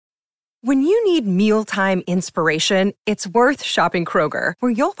When you need mealtime inspiration, it's worth shopping Kroger,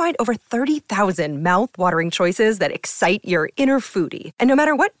 where you'll find over 30,000 mouth-watering choices that excite your inner foodie. And no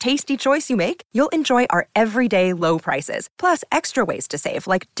matter what tasty choice you make, you'll enjoy our everyday low prices, plus extra ways to save,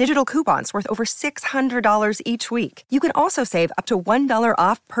 like digital coupons worth over $600 each week. You can also save up to $1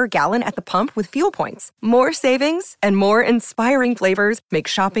 off per gallon at the pump with fuel points. More savings and more inspiring flavors make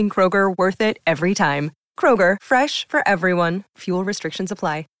shopping Kroger worth it every time. Kroger, fresh for everyone. Fuel restrictions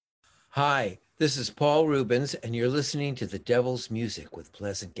apply. Hi, this is Paul Rubens, and you're listening to The Devil's Music with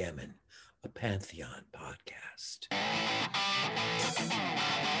Pleasant Gammon, a Pantheon podcast.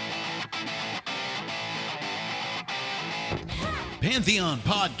 Pantheon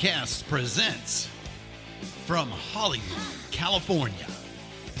Podcasts presents from Hollywood, California,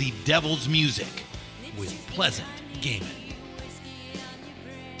 The Devil's Music with Pleasant Gammon.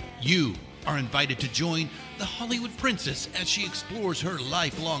 You are invited to join the Hollywood princess as she explores her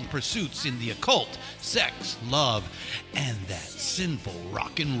lifelong pursuits in the occult, sex, love, and that sinful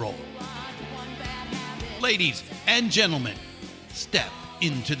rock and roll. Ladies and gentlemen, step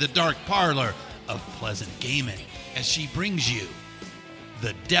into the dark parlor of Pleasant Gammon as she brings you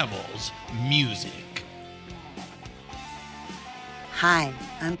The Devil's Music. Hi,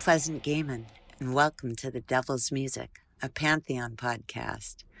 I'm Pleasant Gammon, and welcome to The Devil's Music, a Pantheon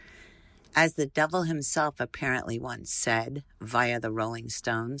podcast. As the devil himself apparently once said, via the Rolling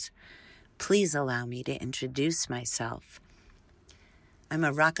Stones, please allow me to introduce myself. I'm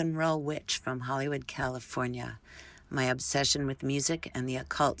a rock and roll witch from Hollywood, California. My obsession with music and the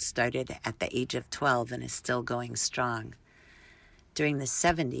occult started at the age of 12 and is still going strong. During the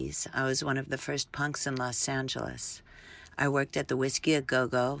 70s, I was one of the first punks in Los Angeles. I worked at the Whiskey A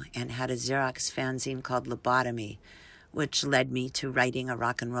Go-Go and had a Xerox fanzine called Lobotomy, which led me to writing a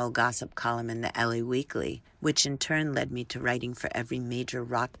rock and roll gossip column in the LA Weekly, which in turn led me to writing for every major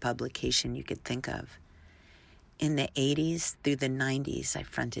rock publication you could think of. In the 80s through the 90s, I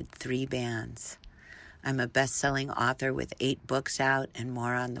fronted 3 bands. I'm a best-selling author with 8 books out and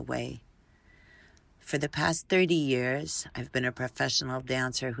more on the way. For the past 30 years, I've been a professional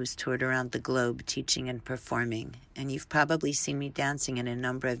dancer who's toured around the globe teaching and performing, and you've probably seen me dancing in a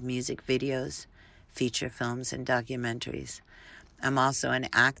number of music videos, feature films, and documentaries. I'm also an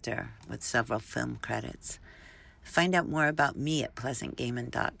actor with several film credits. Find out more about me at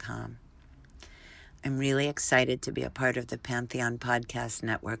pleasantgammon.com. I'm really excited to be a part of the Pantheon podcast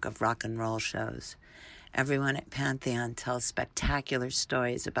network of rock and roll shows. Everyone at Pantheon tells spectacular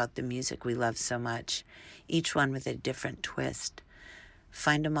stories about the music we love so much, each one with a different twist.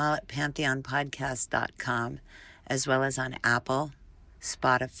 Find them all at pantheonpodcast.com, as well as on Apple,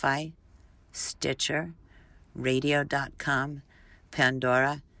 Spotify, Stitcher, radio.com,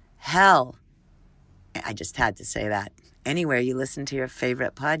 Pandora, hell, I just had to say that, anywhere you listen to your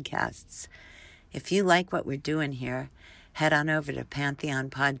favorite podcasts. If you like what we're doing here, head on over to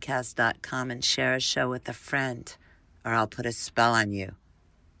pantheonpodcast.com and share a show with a friend, or I'll put a spell on you.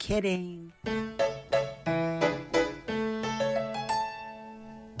 Kidding.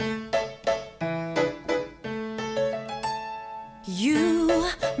 You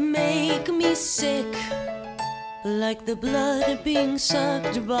make me sick, like the blood being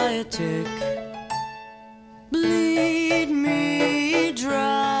sucked by a tick. Bleed me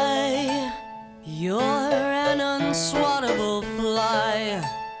dry, you're an unswattable fly.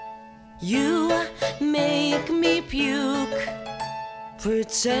 You make me puke,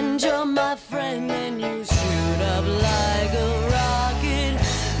 pretend you're my friend and you shoot up like a rocket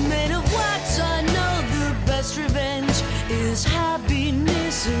made of wax. I know the best revenge is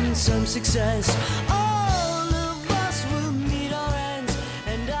happiness and some success. All of us will meet our ends,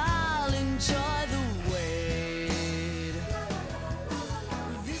 and I'll enjoy the wait.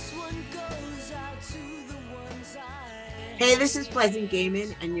 This one goes out to the ones I... Hey, this is Pleasant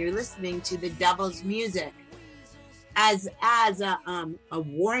Gammon, and you're listening to The Devil's Music. As a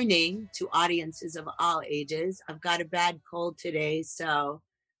warning to audiences of all ages, I've got a bad cold today, so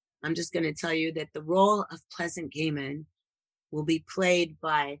I'm just going to tell you that the role of Pleasant Gammon will be played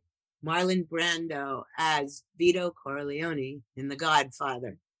by Marlon Brando as Vito Corleone in The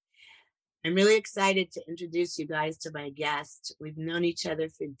Godfather. I'm really excited to introduce you guys to my guest. We've known each other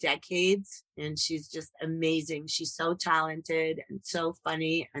for decades, and she's just amazing. She's so talented and so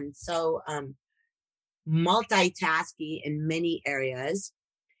funny and so multitasking in many areas.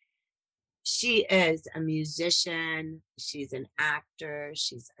 She is a musician, she's an actor,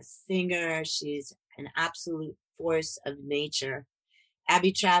 she's a singer, she's an absolute force of nature.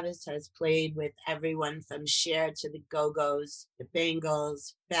 Abby Travis has played with everyone from Cher to the Go-Go's, the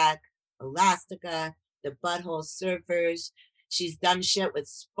Bangles, Beck, Elastica, the Butthole Surfers. She's done shit with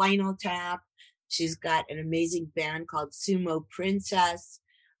Spinal Tap. She's got an amazing band called Sumo Princess.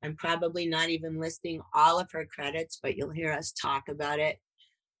 I'm probably not even listing all of her credits, but you'll hear us talk about it.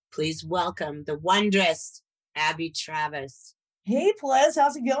 Please welcome the wondrous Abby Travis. Hey, Plez,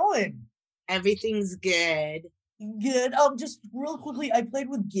 how's it going? Everything's good. Good. Just real quickly, I played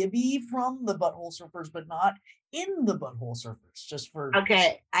with Gibby from the Butthole Surfers, but not in the Butthole Surfers. Just for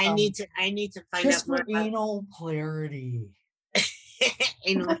I need to find just out more for anal clarity.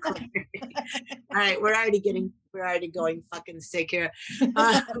 Anal clarity. All right, we're already going fucking sick here.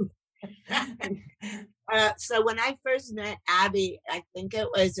 So when I first met Abby, I think it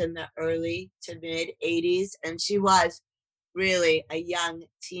was in the early to mid 80s, and she was really a young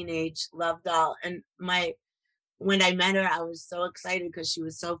teenage love doll. And when I met her, I was so excited because she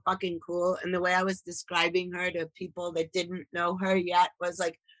was so fucking cool. And the way I was describing her to people that didn't know her yet was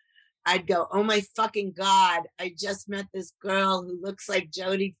like, I'd go, oh my fucking God, I just met this girl who looks like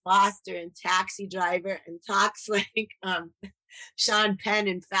Jodie Foster in Taxi Driver and talks like Sean Penn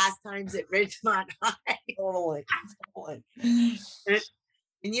in Fast Times at Ridgemont High. Totally.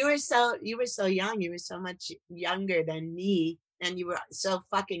 And you were so young. You were so much younger than me, and you were so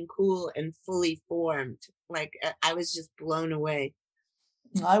fucking cool and fully formed. Like I was just blown away.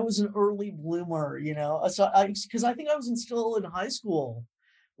 I was an early bloomer, so because I think I was still in high school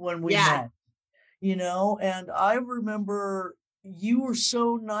when we met, and I remember you were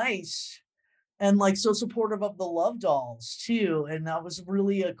so nice and like so supportive of the Love Dolls too. And that was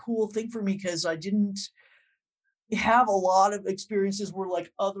really a cool thing for me because I didn't have a lot of experiences where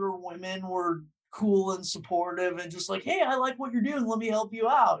like other women were cool and supportive and just like, hey, I like what you're doing, let me help you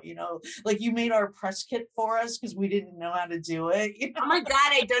out, like you made our press kit for us because we didn't know how to do it. Oh my God,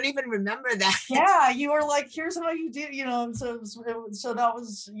 I don't even remember that. Yeah, you were like, here's how you do, so that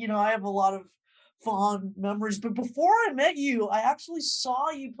was, I have a lot of fond memories. But before I met you, I actually saw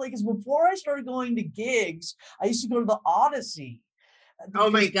you play, because before I started going to gigs, I used to go to the Odyssey.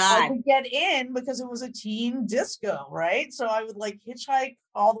 Oh my God. I could get in because it was a teen disco, right? So I would like hitchhike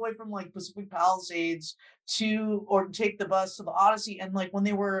all the way from like Pacific Palisades or take the bus to the Odyssey. And like when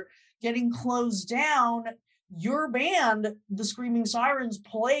they were getting closed down, your band, the Screaming Sirens,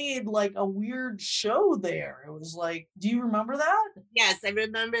 played like a weird show there. It was like, do you remember that? Yes, I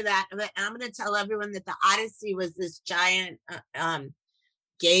remember that. I'm going to tell everyone that the Odyssey was this giant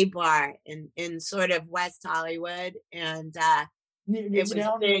gay bar in sort of West Hollywood. And it's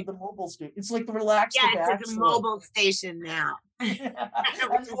now near the mobile station. It's like the Relax the Back store. Yeah, it's a mobile station now.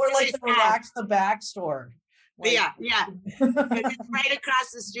 Or like the Relax the Back store. Like, yeah. It's right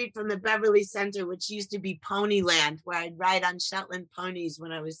across the street from the Beverly Center, which used to be Ponyland, where I'd ride on Shetland ponies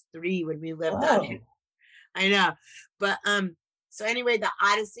when I was 3 when we lived out here. I know. But so anyway, the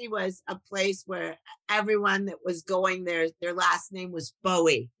Odyssey was a place where everyone that was going there, their last name was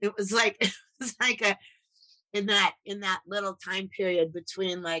Bowie. It was like in that little time period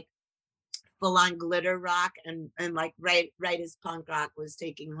between like full on glitter rock and like right as punk rock was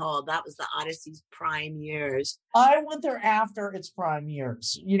taking hold. That was the Odyssey's prime years. I went there after its prime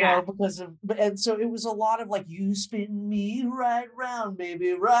years, and so it was a lot of like, you spin me right round,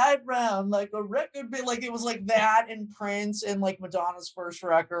 baby, right round, like a record bit. Like it was like that and Prince and like Madonna's first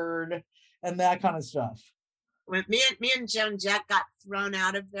record and that kind of stuff. When me and Joan Jett got thrown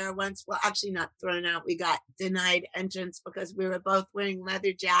out of there once, well, actually not thrown out, we got denied entrance because we were both wearing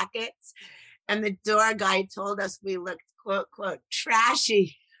leather jackets. And the door guy told us we looked, quote, quote,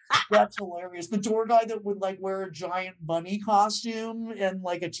 trashy. That's hilarious. The door guy that would like wear a giant bunny costume and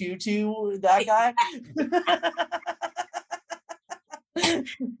like a tutu, that guy.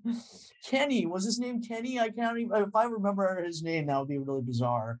 Kenny, was his name Kenny? I can't even, if I remember his name, that would be really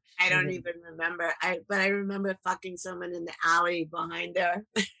bizarre. I don't even remember. But I remember fucking someone in the alley behind there.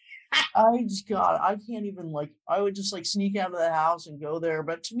 I can't even I would just like sneak out of the house and go there.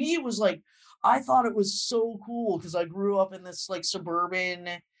 But to me, it was like, I thought it was so cool because I grew up in this like suburban,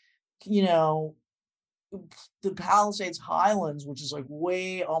 the Palisades Highlands, which is like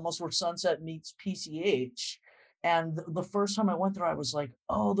way almost where Sunset meets PCH. And the first time I went there, I was like,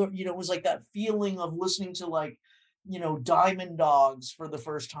 oh, it was like that feeling of listening to like, Diamond Dogs for the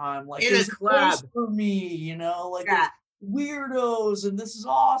first time. Like in a club for me, weirdos, and this is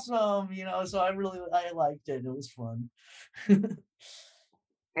awesome, so I liked it. It was fun.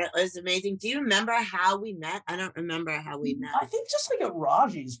 It was amazing. Do you remember how we met? I don't remember how we met. I think just like at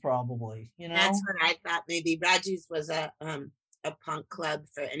Raji's, probably. That's what I thought. Maybe Raji's was a punk club,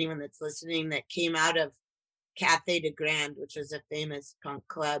 for anyone that's listening, that came out of Cafe de Grand, which was a famous punk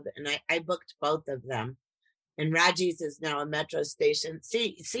club, and I booked both of them. And Raji's is now a metro station.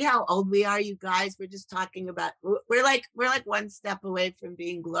 See how old we are, you guys. We're just talking about, we're like one step away from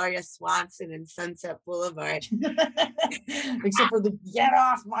being Gloria Swanson and Sunset Boulevard. Except for the get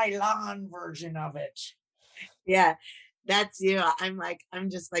off my lawn version of it. Yeah, that's you. I'm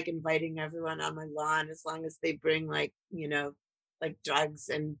just like inviting everyone on my lawn as long as they bring like, like drugs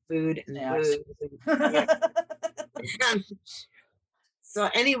and food and booze. Yeah. So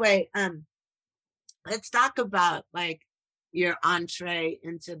anyway, let's talk about like your entree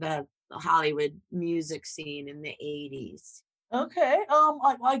into the Hollywood music scene in the 80s. Okay.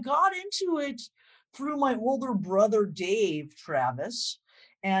 I got into it through my older brother, Dave Travis,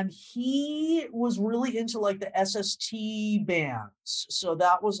 and he was really into like the SST bands. So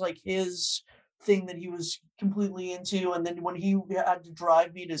that was like his thing that he was completely into. And then when he had to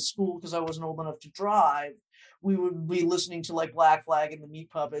drive me to school, because I wasn't old enough to drive, we would be listening to like Black Flag and the Meat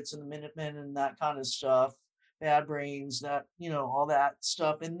Puppets and the Minutemen and that kind of stuff, Bad Brains, that, all that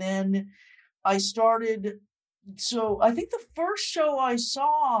stuff. And then I started, so I think the first show I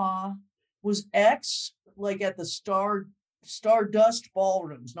saw was X, like at the Stardust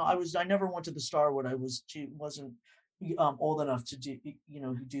Ballrooms. No, I never went to the Starwood. I wasn't old enough to do,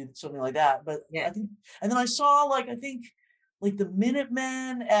 do something like that. But yeah. I think, and then I saw like the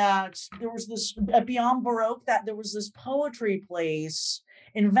Minutemen at Beyond Baroque, that there was this poetry place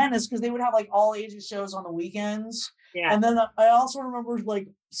in Venice, because they would have like all ages shows on the weekends. Yeah. And then I also remember like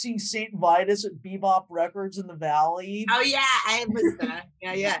seeing St. Vitus at Bebop Records in the Valley. Oh yeah, I was there.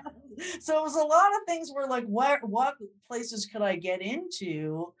 Yeah. So it was a lot of things where like, what places could I get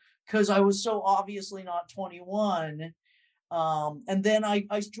into? Because I was so obviously not 21. And then I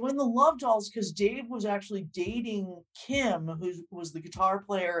joined the Love Dolls because Dave was actually dating Kim, who was the guitar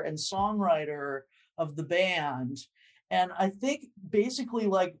player and songwriter of the band. And I think basically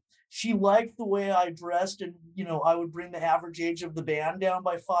like she liked the way I dressed, and I would bring the average age of the band down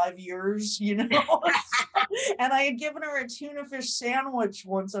by 5 years, And I had given her a tuna fish sandwich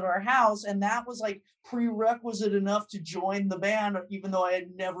once at our house, and that was like prerequisite enough to join the band, even though I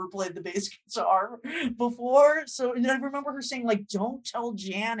had never played the bass guitar before. So, and I remember her saying like, "Don't tell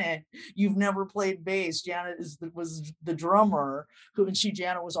Janet you've never played bass." Janet was the drummer,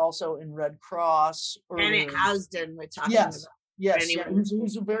 Janet was also in Red Cross. Janet Housden, we're talking about. Yes,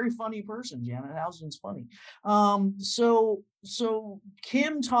 who's a very funny person. Janet Housden's funny. So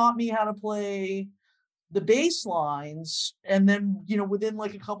Kim taught me how to play the bass lines, and then within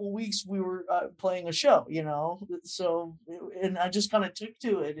like a couple of weeks we were playing a show. So and I just kind of took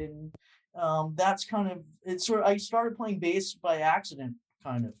to it, and that's kind of it. Sort of, I started playing bass by accident,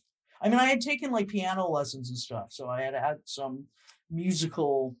 kind of. I mean, I had taken like piano lessons and stuff, so I had some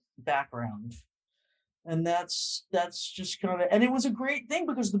musical background. And that's just kind of, and it was a great thing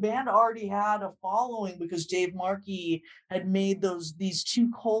because the band already had a following, because Dave Markey had made these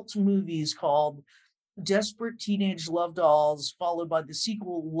two cult movies called Desperate Teenage Love Dolls, followed by the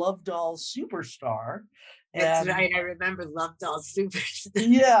sequel Love Dolls Superstar. That's right. I remember Love Dolls Superstar.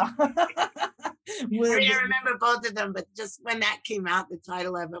 Yeah. I remember both of them, but just when that came out, the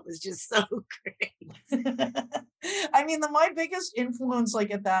title of it was just so great. I mean, my biggest influence, like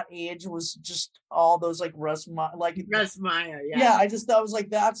at that age, was just all those like Russ Meyer. Yeah. I was like,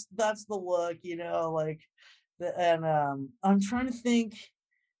 that's the look, like, and I'm trying to think.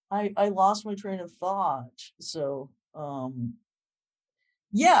 I lost my train of thought. So,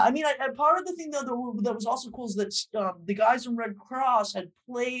 yeah, I mean, part of the thing that was also cool is that the guys in Red Cross had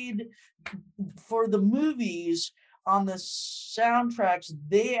played for the movies on the soundtracks.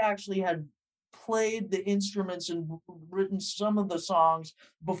 They actually had played the instruments and written some of the songs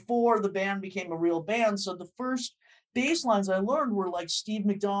before the band became a real band. So the first bass lines I learned were like Steve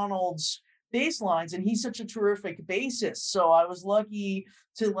McDonald's bass lines, and he's such a terrific bassist. So I was lucky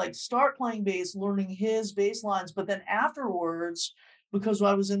to like start playing bass, learning his bass lines. But then afterwards, because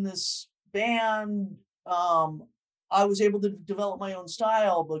I was in this band, I was able to develop my own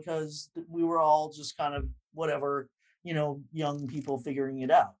style because we were all just kind of whatever, young people figuring it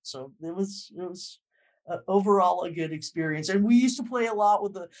out. So it was overall a good experience. And we used to play a lot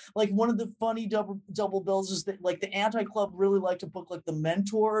with one of the funny double bills is that like the Anti-Club really liked to book like the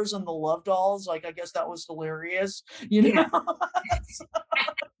Mentors and the Love Dolls. Like, I guess that was hilarious, Yeah.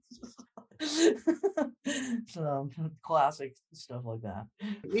 So classic stuff like that.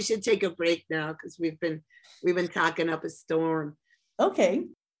 We should take a break now because we've been talking up a storm. Okay,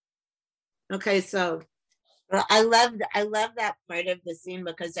 so I love that part of the scene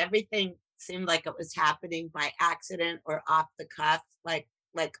because everything seemed like it was happening by accident or off the cuff, like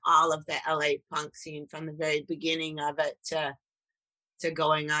all of the LA punk scene from the very beginning of it to to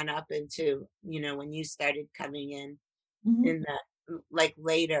going on up into, when you started coming in Mhm. in the like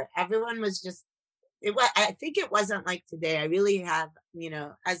later. Everyone was just I think it wasn't like today. I really have,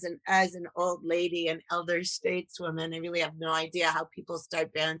 as an old lady, an elder stateswoman, I really have no idea how people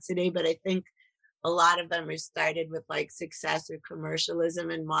start bands today, but I think a lot of them are started with like success or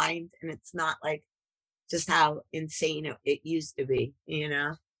commercialism in mind, and it's not like just how insane it used to be.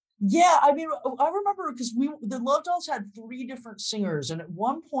 Yeah, I mean, I remember because the Love Dolls had 3 different singers, and at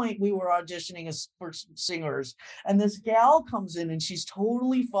one point we were auditioning as for singers, and this gal comes in and she's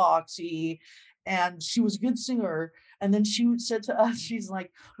totally foxy, and she was a good singer, and then she said to us, she's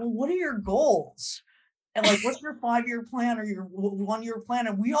like, "Well, what are your goals? And like, what's your 5-year plan or your 1-year plan?"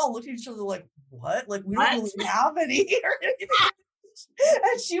 And we all looked at each other like, "What? Like, we don't What? really have any or anything."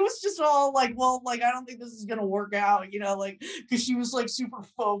 And she was just all like, "Well, like, I don't think this is gonna work out," like, because she was like super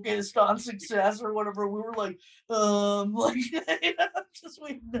focused on success or whatever. We were like, like, just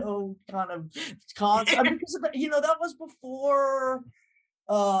with no kind of concept because that was before.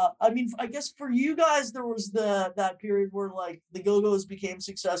 I mean, I guess for you guys, there was that period where like the Go-Go's became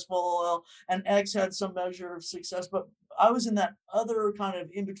successful and X had some measure of success, but I was in that other kind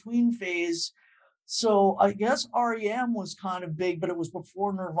of in-between phase. So I guess REM was kind of big, but it was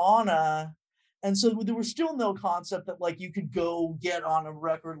before Nirvana. And so there was still no concept that like you could go get on a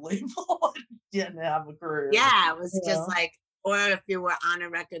record label and have a career. Yeah, it was just like, or if you were on a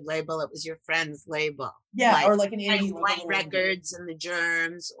record label, it was your friend's label. Yeah, or like an indie White Records and the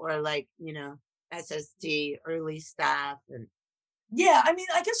Germs, or like, SST, early stuff. And yeah, I mean,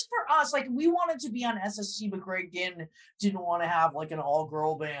 I guess for us, like we wanted to be on SST, but Greg Ginn didn't want to have like an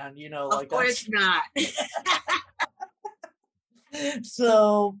all-girl band, of course not.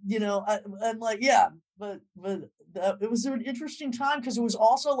 So, and like, yeah, but it was an interesting time because it was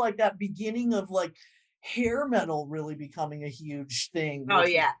also like that beginning of like hair metal really becoming a huge thing. Oh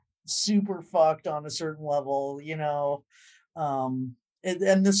yeah, super fucked on a certain level,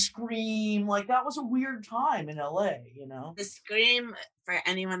 and the Scream, like that was a weird time in LA. The Scream, for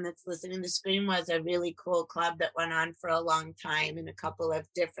anyone that's listening, the Scream was a really cool club that went on for a long time in a couple of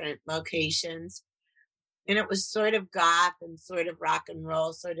different locations. And it was sort of goth and sort of rock and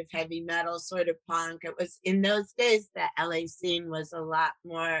roll, sort of heavy metal, sort of punk. It was in those days the LA scene was a lot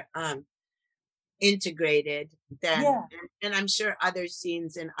more integrated than, and I'm sure other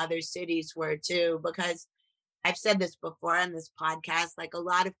scenes in other cities were too, because I've said this before on this podcast, like a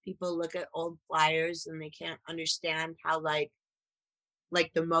lot of people look at old flyers and they can't understand how like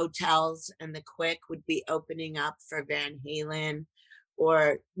the Motels and the Quick would be opening up for Van Halen,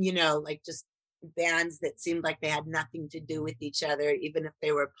 or, like just bands that seemed like they had nothing to do with each other, even if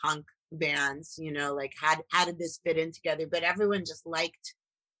they were punk bands, like how did this fit in together? But everyone just liked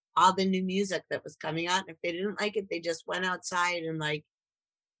all the new music that was coming out. And if they didn't like it, they just went outside and like,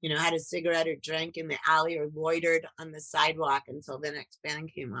 had a cigarette or drank in the alley or loitered on the sidewalk until the next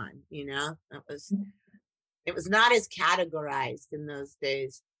band came on. It was not as categorized in those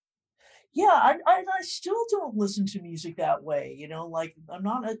days. Yeah, I still don't listen to music that way. Like I'm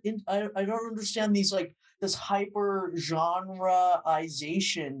not, I don't understand these like this hyper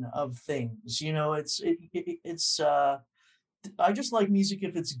genreization of things. It's I just like music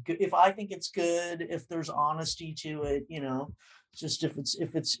if it's good, if I think it's good, if there's honesty to it, just if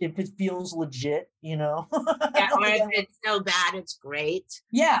it feels legit, Yeah, or if it's so bad it's great.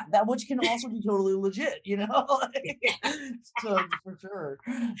 Yeah, that which can also be totally legit, So for sure.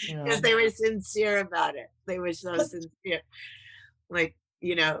 Because they were sincere about it. They were so sincere. Like,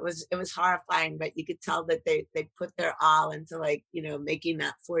 it was horrifying, but you could tell that they put their all into like, making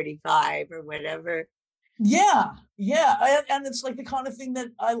that 45 or whatever. Yeah, and it's like the kind of thing that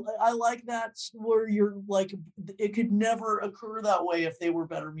I like, that where you're like, it could never occur that way if they were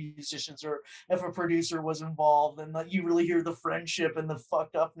better musicians or if a producer was involved, and that you really hear the friendship and the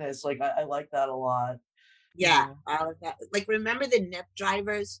fucked upness. Like I like that a lot. Yeah, all of that. Like, remember the Nip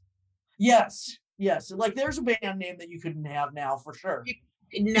Drivers? Yes. Like there's a band name that you couldn't have now for sure. You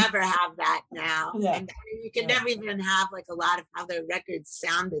could never have that now. Yeah. And you could never even have like a lot of how their records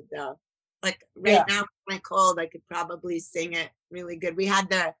sounded though. Like now with my cold, I could probably sing it really good. We had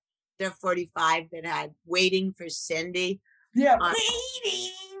their 45 that had Waiting for Cindy. Yeah. Waiting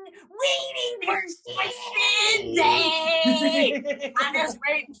for Cindy. I'm just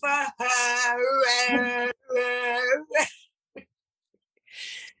waiting for her.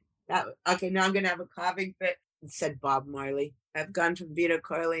 Okay, now I'm gonna have a coughing fit. It said Bob Marley. I've gone from Vito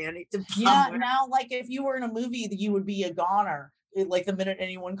Corleone to Bob Marley. Now like if you were in a movie, you would be a goner. Like the minute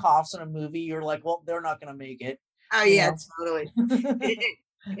anyone coughs in a movie, you're like, well, they're not going to make it. Oh yeah, totally.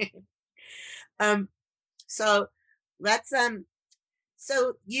 So let's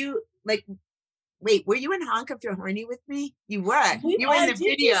So you like, wait, were you in Honk If You're Horny with me? You were. You were in the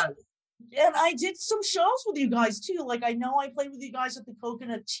videos. And I did some shows with you guys too. Like I know I played with you guys at the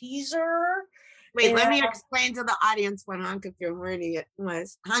Coconut Teaser. Wait, let me explain to the audience what Honk If You're Horny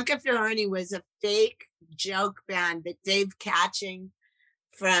was. Honk If You're Horny was a fake joke band that Dave Catching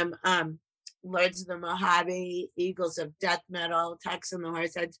from Lords of the Mojave, Eagles of Death Metal, Tex and the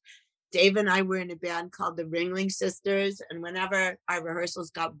Horseheads. Dave and I were in a band called the Ringling Sisters, and whenever our rehearsals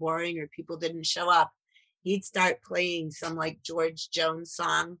got boring or people didn't show up, he'd start playing some like George Jones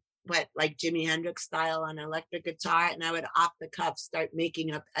song, but like Jimi Hendrix style on electric guitar, and I would off the cuff start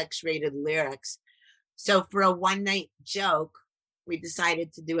making up X-rated lyrics. So for a one night joke, we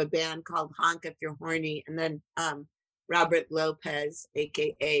decided to do a band called Honk If You're Horny, and then Robert Lopez,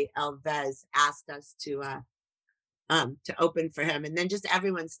 aka Elvez, asked us to open for him, and then just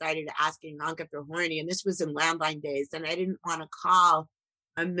everyone started asking Honk If You're Horny, and this was in landline days, and I didn't want to call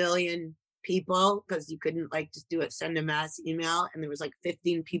a million people because you couldn't like just do it, send a mass email, and there was like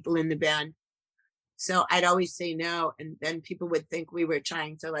 15 people in the band, so I'd always say no, and then people would think we were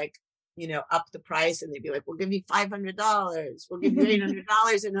trying to like, you know, up the price, and they'd be like, we'll give you $500, we'll give you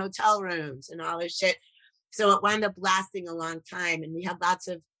 $800 in hotel rooms and all this shit. So it wound up lasting a long time, and we had lots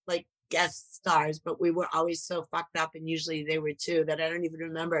of like guest stars, but we were always so fucked up, and usually they were too, that I don't even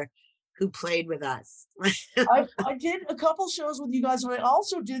remember who played with us. I did a couple shows with you guys, and I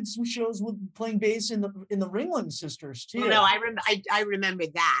also did some shows with playing bass in the Ringling Sisters too. Well, no, I remember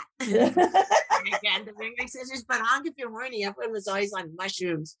that. Again, the Ringling Sisters, but Honk If You're Horny, everyone was always on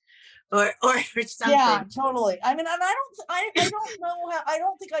mushrooms or something. Yeah, totally. I mean, and I don't know how. I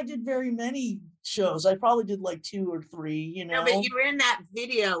don't think I did very many shows. I probably did like 2 or 3. You know, no, but you were in that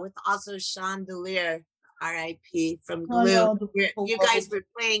video with also Sean Delir, R.I.P. from Glue. You guys were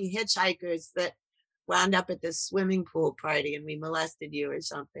playing hitchhikers that wound up at the swimming pool party, and we molested you or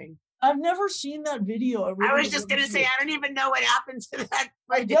something. I've never seen that video. I was just going to say, I don't even know what happened to that.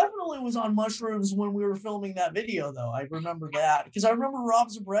 I definitely was on mushrooms when we were filming that video, though. I remember that because I remember Rob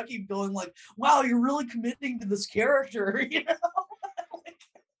Zabrecki going like, wow, you're really committing to this character, you know?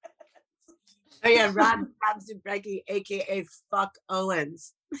 Oh, yeah, Rob Zabrecki, a.k.a. Fuck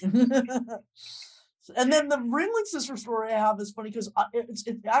Owens. And then the Ringling Sister story I have is funny because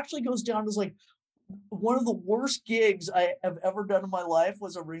it actually goes down as like one of the worst gigs I have ever done in my life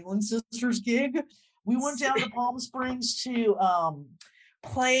was a Ringling Sisters gig. We went down to Palm Springs to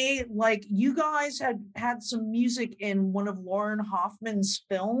play, like, you guys had some music in one of Lauren Hoffman's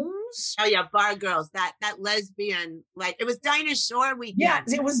films. Oh yeah, Bar Girls, that lesbian, like, it was Dinah Shore weekend. Yeah,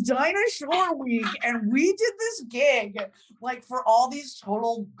 it was Dinah Shore week, and we did this gig like for all these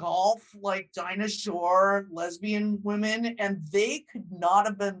total golf, like Dinah Shore lesbian women, and they could not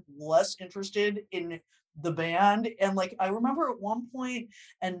have been less interested in the band. And like, I remember at one point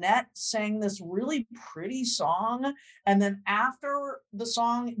Annette sang this really pretty song, and then after the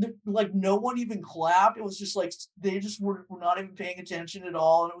song, like, no one even clapped. It was just like they just were not even paying attention at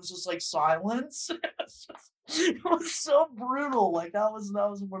all, and it was just like silence. It was so brutal. Like that was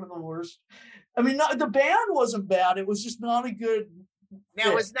one of the worst. I mean, the band wasn't bad, it was just not a good fit.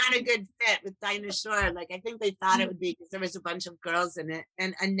 That was not a good fit with Dinah Shore. Like, I think they thought it would be because there was a bunch of girls in it.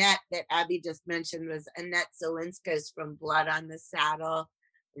 And Annette, that Abby just mentioned, was Annette Zelinskas from Blood on the Saddle.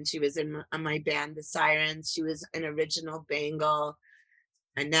 And she was in my band, The Sirens. She was an original Bengal.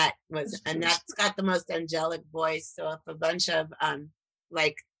 Annette's got the most angelic voice. So if a bunch of,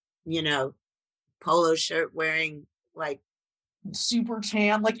 like, you know, polo shirt wearing, like, super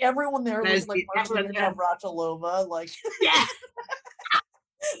tan, like everyone there was like Martina Navratilova, like, yeah.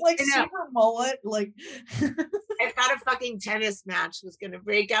 Like super mullet, like I thought a fucking tennis match was gonna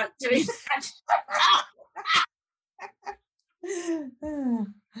break out doing that.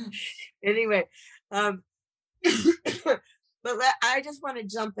 Anyway, but I just want to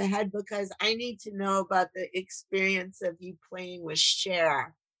jump ahead because I need to know about the experience of you playing with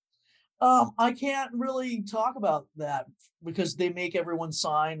Cher. I can't really talk about that because they make everyone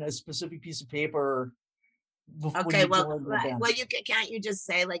sign a specific piece of paper. Okay, well, can't you just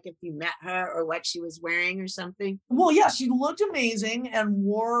say like if you met her or what she was wearing or something? Well, yeah, she looked amazing and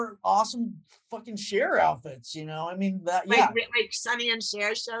wore awesome fucking Cher outfits. You know, I mean that. Like, yeah, like Sonny and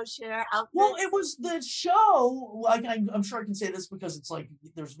Cher show Cher outfits. Well, it was the show. Like I'm sure I can say this because it's like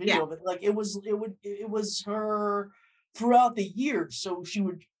there's video of it. Like it was her throughout the years. So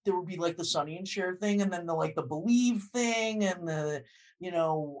there would be like the Sonny and Cher thing, and then the Believe thing, and the, you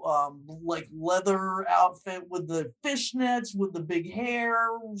know, like leather outfit with the fishnets, with the big hair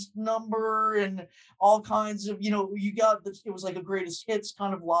number, and all kinds of, you know, it was like a greatest hits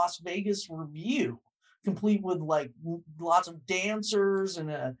kind of Las Vegas review. complete with like lots of dancers and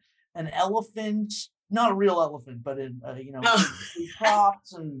an elephant, not a real elephant, but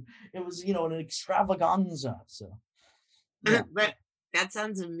props, and it was an extravaganza. So yeah. But that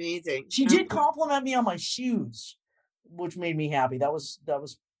sounds amazing. She did compliment me on my shoes, which made me happy. That was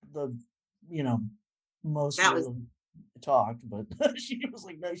the most that was talked, but she was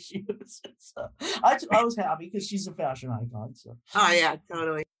like, nice shoes. So I was happy because she's a fashion icon. So oh yeah,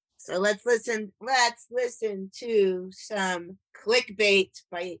 totally. So let's listen to some Clickbait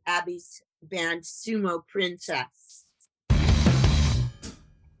by Abby's band Sumo Princess.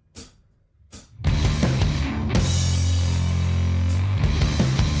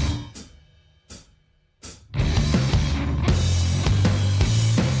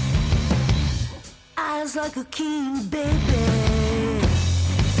 Eyes like a king, baby,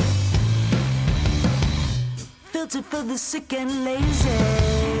 filter for the sick and lazy.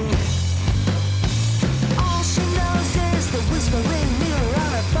 All she knows is the whispering mirror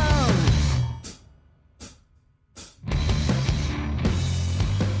on her phone.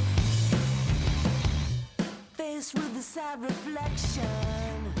 Faced with the sad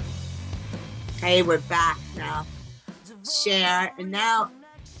reflection. Hey, we're back now. Share, and now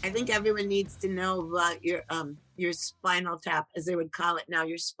I think everyone needs to know about your spinal tap, as they would call it now,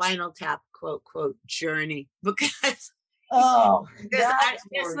 your spinal tap quote journey, because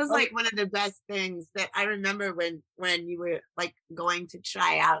this was like one of the best things that I remember when you were like going to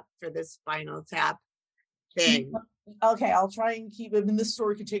try out for the spinal tap thing. Okay, I'll try and keep it. I mean, this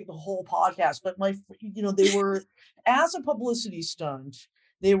story could take the whole podcast, but they were, as a publicity stunt,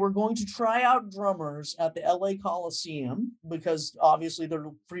 they were going to try out drummers at the LA Coliseum because obviously their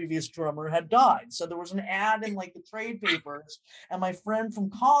previous drummer had died. So there was an ad in like the trade papers, and my friend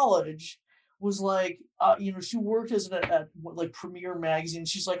from college was like, she worked at like Premiere Magazine.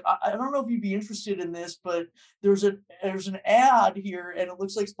 She's like, I don't know if you'd be interested in this, but there's an ad here, and it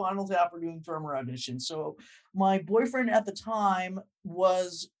looks like Spinal Tap are doing drummer auditions. So my boyfriend at the time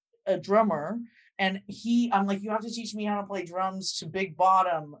was a drummer. And I'm like, you have to teach me how to play drums to Big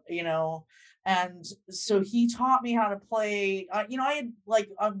Bottom, And so he taught me how to play, I'm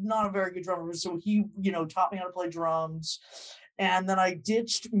not a very good drummer. So he, taught me how to play drums. And then I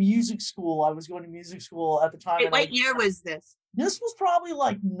ditched music school. I was going to music school at the time. Wait, what year was this? This was probably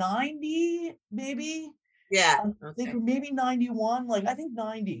like 90, maybe. Yeah. I think maybe 91, I think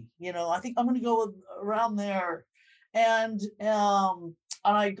 90, I think I'm going to go around there. And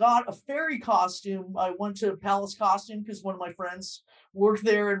I got a fairy costume. I went to Palace Costume because one of my friends worked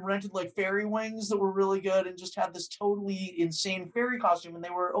there and rented like fairy wings that were really good, and just had this totally insane fairy costume. And they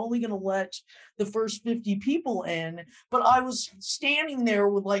were only going to let the first 50 people in, but I was standing there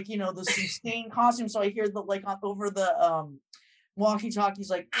with this insane costume. So I hear over the walkie-talkies,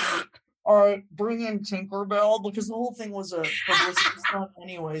 like, all right, bring in Tinkerbell, because the whole thing was a publicity stunt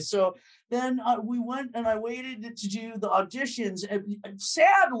anyway. So then we went and I waited to do the auditions. And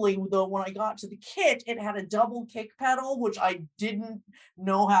sadly, though, when I got to the kit, it had a double kick pedal, which I didn't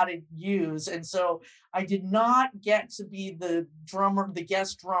know how to use. And so I did not get to be the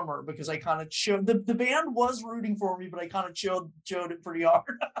guest drummer, because I kind of showed, the band was rooting for me, but I kind of showed it pretty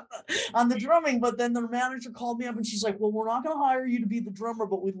hard on the drumming. But then the manager called me up and she's like, well, we're not going to hire you to be the drummer,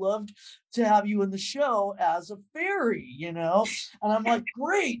 but we'd love to have you in the show as a fairy, And I'm like,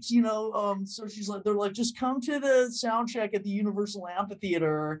 great, so she's like, they're like, just come to the sound check at the Universal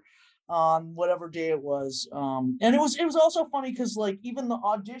Amphitheater on whatever day it was. And it was also funny because even the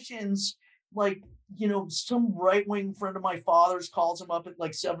auditions, some right-wing friend of my father's calls him up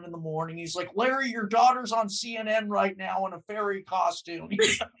at 7 a.m. He's like, Larry, your daughter's on CNN right now in a fairy costume.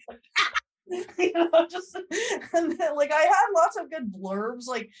 And then I had lots of good blurbs.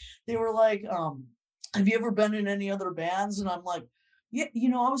 They were like, have you ever been in any other bands? And I'm like, yeah,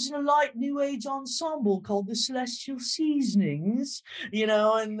 I was in a light new age ensemble called the Celestial Seasonings,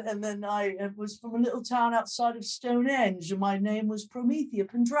 and then I was from a little town outside of Stonehenge, and my name was Promethea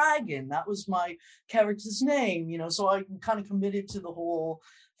Pendragon. That was my character's name, so I kind of committed to the whole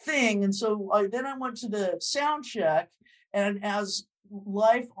thing. And so I went to the sound check, and as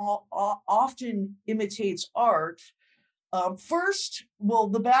life often imitates art,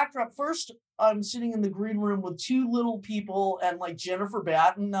 the backdrop first, I'm sitting in the green room with two little people and Jennifer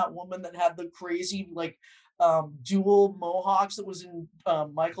Batten, that woman that had the crazy dual mohawks that was in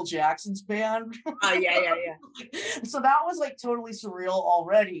Michael Jackson's band. Oh yeah. So that was totally surreal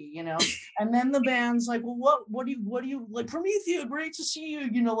already, And then the band's like, well, what do you like, Promethea, great to see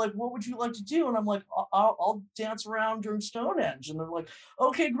you, what would you like to do? And I'm like, I'll dance around during Stonehenge. And they're like,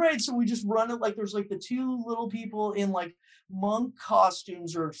 okay, great. So we just run it there's the two little people in monk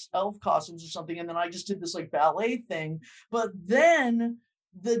costumes or elf costumes or something, and then I just did this like ballet thing. But then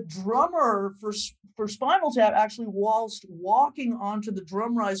the drummer for Spinal Tap actually, whilst walking onto the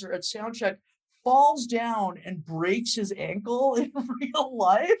drum riser at soundcheck, falls down and breaks his ankle in real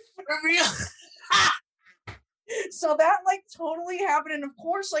life. For real. So that like totally happened. And of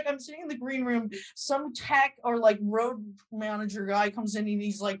course, like I'm sitting in the green room, some tech or like road manager guy comes in and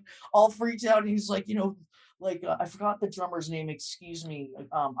he's like all freaked out, and he's like, I forgot the drummer's name. Excuse me.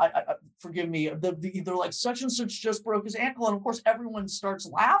 I forgive me. They're like, such and such just broke his ankle, and of course everyone starts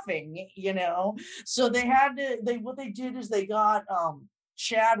laughing. So what they did is they got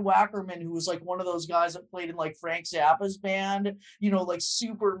Chad Wackerman, who was like one of those guys that played in like Frank Zappa's band, like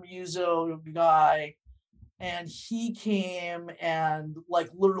super muso guy. And he came and like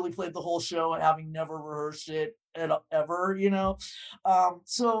literally played the whole show, having never rehearsed it ever,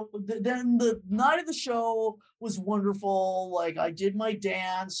 So then the night of the show was wonderful. Like I did my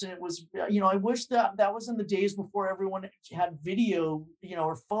dance, and it was, I wish that was in the days before everyone had video,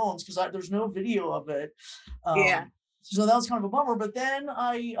 or phones, because there's no video of it. So that was kind of a bummer. But then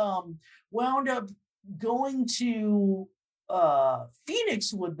I wound up going to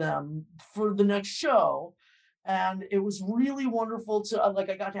Phoenix with them for the next show. And it was really wonderful to I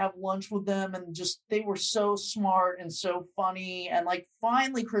got to have lunch with them, and just they were so smart and so funny. And like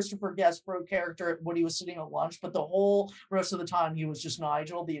finally Christopher Guest broke character when he was sitting at lunch, but the whole rest of the time he was just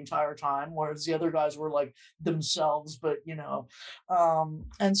Nigel the entire time, whereas the other guys were like themselves. But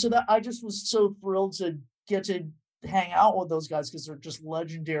and so that I just was so thrilled to get to hang out with those guys, because they're just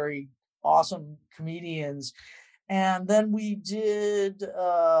legendary, awesome comedians. And then we did,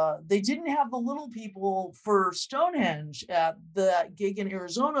 they didn't have the Little People for Stonehenge at that gig in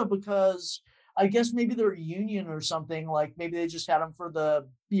Arizona, because I guess maybe they're a union or something. Like maybe they just had them for the,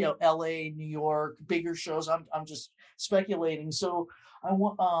 LA, New York, bigger shows. I'm just speculating. So I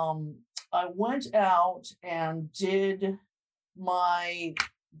went out and did my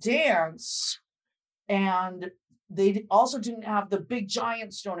dance, and they also didn't have the big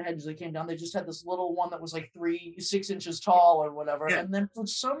giant Stonehenge that came down. They just had this little one that was like 6 inches tall or whatever. Yeah. And then for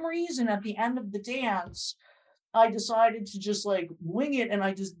some reason at the end of the dance, I decided to just like wing it. And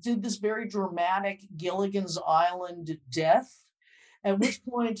I just did this very dramatic Gilligan's Island death. At which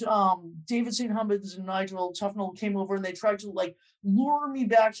point, David St. Hubbins and Nigel Tufnell came over, and they tried to like lure me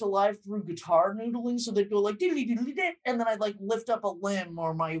back to life through guitar noodling. So they'd go like diddly diddly dit, and then I'd like lift up a limb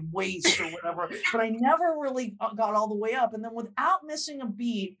or my waist or whatever. But I never really got all the way up. And then without missing a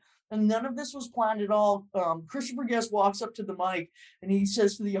beat, and none of this was planned at all, Christopher Guest walks up to the mic and he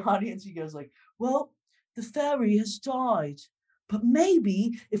says to the audience, he goes like, "Well, the fairy has died. But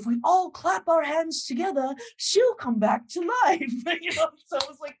maybe if we all clap our hands together, she'll come back to life." So it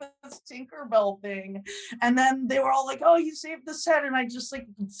was like this Tinkerbell thing. And then they were all like, "Oh, you saved the set." And I just like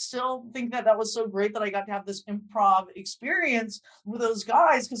still think that was so great that I got to have this improv experience with those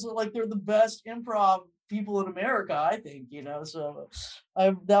guys, because they're the best improv people in America, I think, so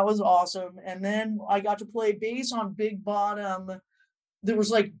that was awesome. And then I got to play bass on Big Bottom. There was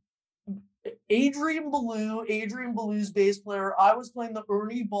like Adrian Ballew's bass player. I was playing the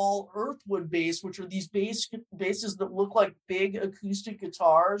Ernie Ball Earthwood bass, which are these basses that look like big acoustic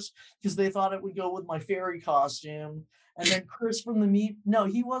guitars, because they thought it would go with my fairy costume. And then Chris from the Meat, no,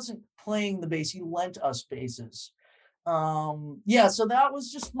 he wasn't playing the bass. He lent us basses. So that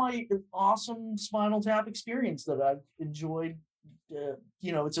was just my awesome Spinal Tap experience that I've enjoyed.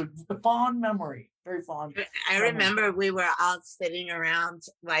 It's a fond memory. Very fond. I remember we were all sitting around,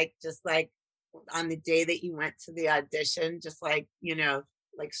 just on the day that you went to the audition, just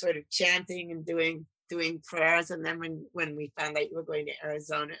sort of chanting and doing prayers. And then when we found out you were going to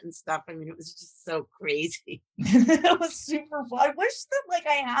Arizona and stuff, I mean, it was just so crazy. It was super fun. I wish that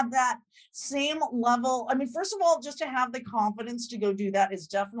I had that same level. I mean, first of all, just to have the confidence to go do that is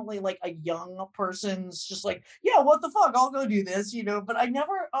definitely like a young person's just like, yeah, what the fuck, I'll go do this, but I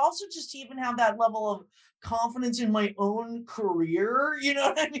never also just even have that level of confidence in my own career, you know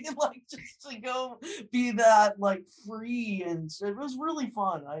what I mean? Like just to go be that like free, and it was really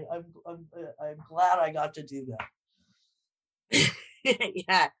fun. I'm glad I got to do that.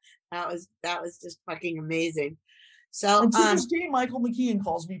 Yeah, that was just fucking amazing. So and to this day, Michael McKean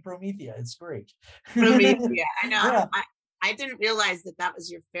calls me Promethea. It's great. Promethea, I know. Yeah. I didn't realize that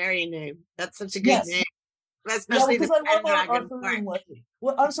was your fairy name. That's such a good name, especially the Pendragon part.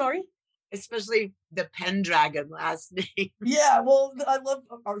 What? I'm sorry. Especially the Pendragon last name. Yeah, well, I love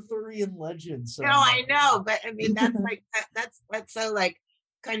Arthurian legends. So. No, I know, but I mean that's like that's so like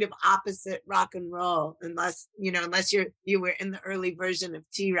kind of opposite rock and roll, unless you were in the early version of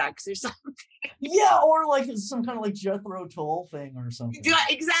T-Rex or something. Yeah, or like some kind of like Jethro Tull thing or something. Yeah,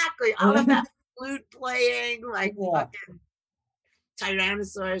 exactly. All of that flute playing, like fucking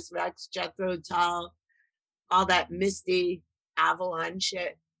Tyrannosaurus Rex, Jethro Tull, all that Misty Avalon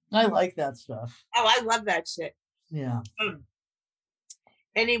shit. I like that stuff. Oh, I love that shit. Yeah.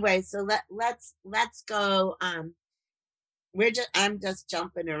 Anyway, so let's go. I'm just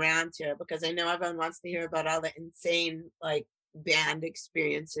jumping around here because I know everyone wants to hear about all the insane like band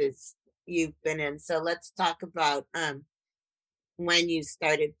experiences you've been in. So let's talk about when you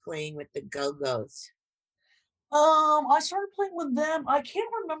started playing with the Go-Go's. I started playing with them. I can't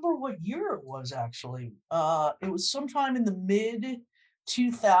remember what year it was actually. It was sometime in the mid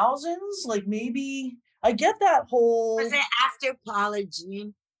 2000s, like maybe. I get that whole. Was it after Paula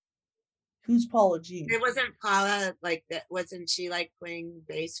Jean? Who's Paula Jean? It wasn't Paula like that. Wasn't she like playing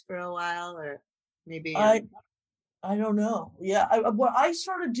bass for a while, or maybe? I don't know. Yeah, I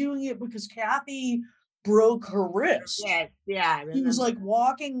started doing it because Kathy broke her wrist. Yeah. He was like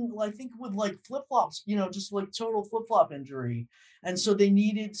walking, I think with like flip-flops, just like total flip-flop injury. And so they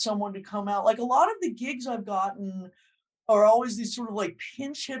needed someone to come out. Like a lot of the gigs I've gotten are always these sort of like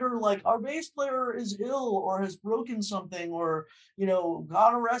pinch hitter, like our bass player is ill or has broken something or,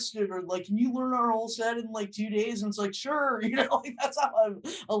 got arrested or like, can you learn our whole set in like 2 days? And it's like, sure. Like that's how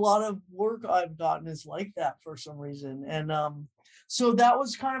a lot of work I've gotten is like that for some reason. And, so that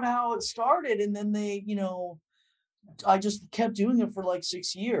was kind of how it started. And then they, I just kept doing it for like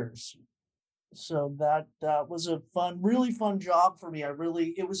 6 years. So that was a really fun job for me.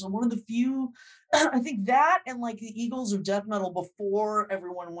 It was one of the few, I think that and like the Eagles of Death Metal before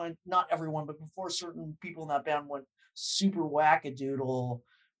everyone went, not everyone, but before certain people in that band went super wackadoodle.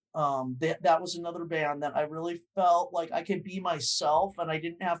 That was another band that I really felt like I could be myself and I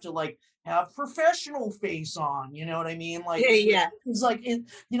didn't have to like have professional face on, you know what I mean? Like, yeah. It's like,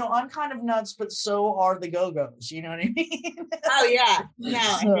 I'm kind of nuts, but so are the Go-Go's, you know what I mean? Oh yeah. No,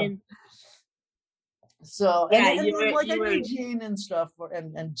 so, I mean. So yeah, I knew Jane and stuff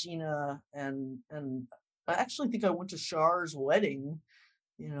and Gina and I actually think I went to Char's wedding,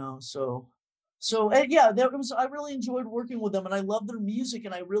 so yeah, I really enjoyed working with them and I love their music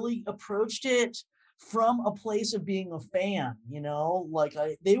and I really approached it from a place of being a fan, like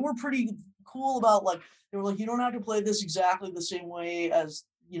they were pretty cool about like, they were like, you don't have to play this exactly the same way as,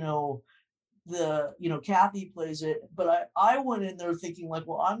 Kathy plays it, but I went in there thinking like,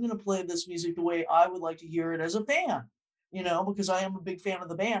 well, I'm going to play this music the way I would like to hear it as a fan, because I am a big fan of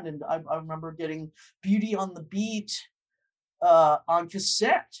the band. And I remember getting Beauty on the Beat on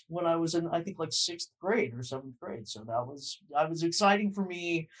cassette when I was in, I think like 6th grade or 7th grade. So that was exciting for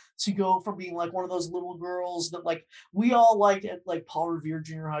me to go from being like one of those little girls that like we all liked at like Paul Revere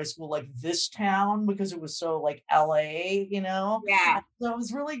Junior High School, like This Town, because it was so like LA, Yeah. So it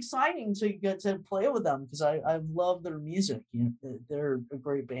was really exciting to get to play with them because I love their music. They're a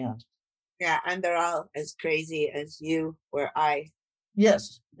great band. Yeah, and they're all as crazy as you or I.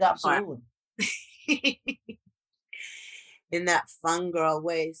 Yes, absolutely. In that fun girl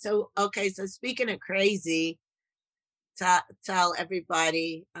way. So, okay. So speaking of crazy, tell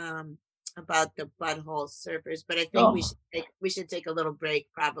everybody about the Butthole Surfers, but I think we should take a little break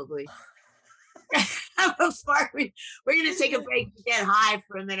probably. We're going to take a break to get high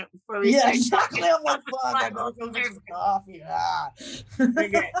for a minute before we start. Exactly. I'm like, fuck, I gotta go get some coffee.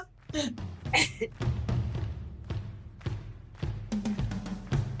 Okay.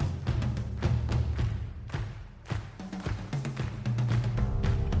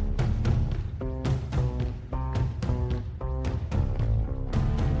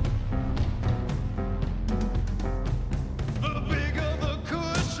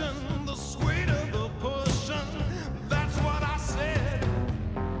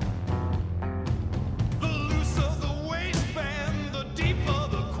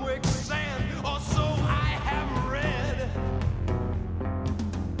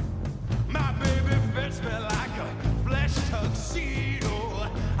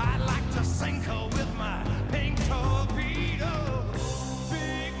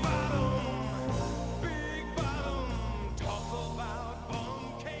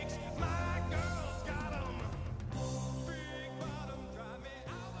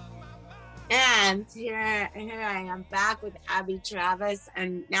 And here I am back with Abby Travis,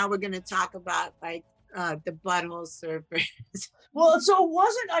 and now we're going to talk about like the Butthole Surfers. Well, so it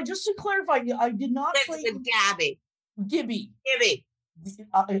wasn't. Just to clarify, I did not play with Gabby. Gibby.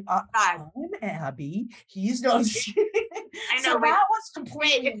 I'm Abby. He's not. I know. So that was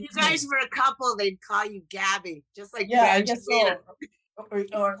completely. Wait, if you guys were a couple, they'd call you Gabby, just like I guess so.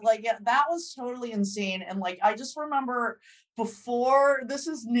 or like, yeah, that was totally insane. And like, I just remember before, this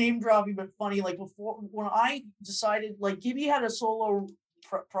is name dropping but funny, like before, when I decided, like, Gibby had a solo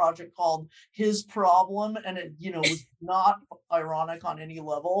project called His Problem, and it, you know, was not ironic on any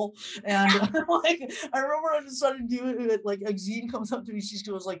level. And like, I remember I decided to do it, like, Exene comes up to me, she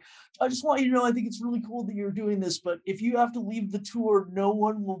goes like, I just want you to know, I think it's really cool that you're doing this, but if you have to leave the tour, no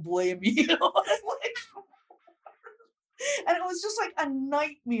one will blame you. And it was just like a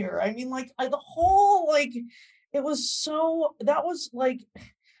nightmare. I mean, like, the whole, like, it was so, that was like,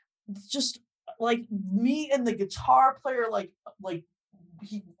 just like me and the guitar player, like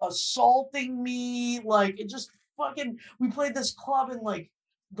he assaulting me, like, it just fucking, we played this club, and like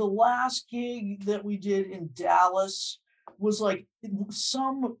the last gig that we did in Dallas was like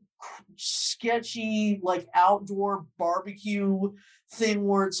some sketchy, like, outdoor barbecue thing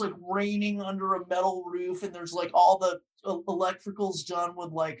where it's like raining under a metal roof, and there's like all the electricals done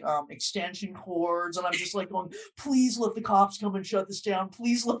with like extension cords, and I'm just like going, please let the cops come and shut this down,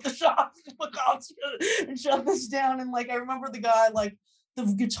 please let the cops and shut this down. And like, I remember the guy, like the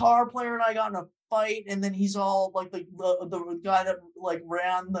guitar player and I got in a fight, and then he's all like, the guy that like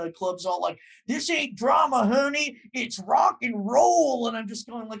ran the club's all like, this ain't drama, honey, it's rock and roll. And I'm just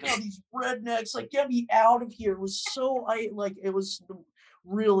going like, oh, these rednecks, like, get me out of here. It was so, it was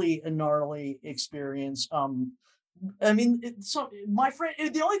really a gnarly experience. I mean, so my friend,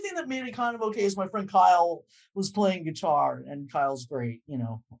 the only thing that made it kind of okay is my friend Kyle was playing guitar, and Kyle's great, you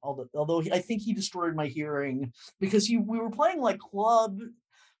know, although I think he destroyed my hearing because we were playing like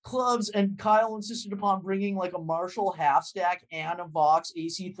clubs, and Kyle insisted upon bringing like a Marshall half stack and a Vox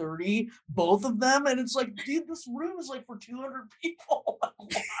AC30, both of them, and it's like, dude, this room is like for 200 people.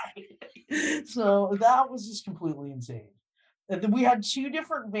 So that was just completely insane. And then we had two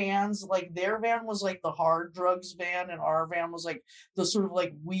different vans. Like, their van was like the hard drugs van, and our van was like the sort of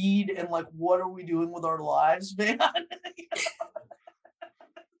like weed and like, what are we doing with our lives van.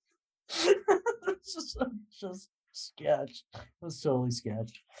 It's just sketch. It was totally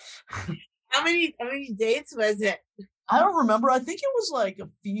sketch. How many dates was it? I don't remember. I think it was like a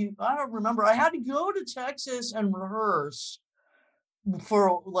few. I don't remember. I had to go to Texas and rehearse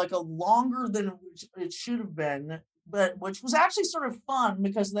for like a longer than it should have been, but which was actually sort of fun,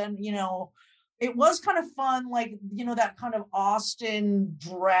 because then, you know, it was kind of fun, like, you know, that kind of Austin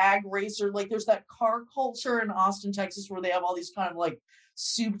drag racer, like there's that car culture in Austin, Texas, where they have all these kind of like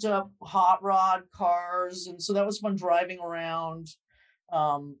souped up hot rod cars, and so that was fun driving around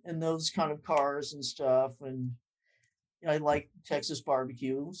in those kind of cars and stuff. And I like Texas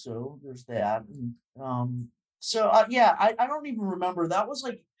barbecue, so there's that. And yeah, I don't even remember. That was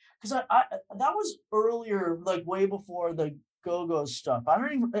like, because I that was earlier, like way before the Go-Go stuff.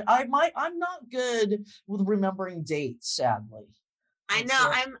 I'm not good with remembering dates, sadly. I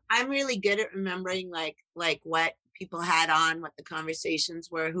know. I'm really good at remembering like what people had on, what the conversations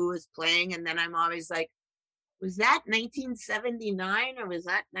were, who was playing, and then I'm always like, was that 1979 or was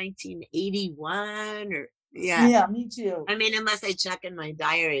that 1981? Or yeah, me too. I mean, unless I check in my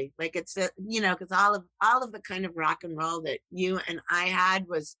diary, like it's you know, because all of the kind of rock and roll that you and I had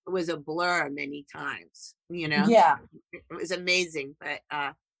was a blur many times, you know. Yeah, it was amazing. But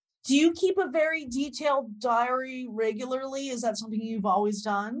do you keep a very detailed diary regularly? Is that something you've always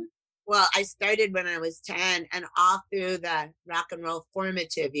done? Well, I started when I was 10, and all through the rock and roll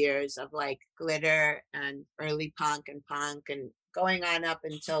formative years of like glitter and early punk and going on up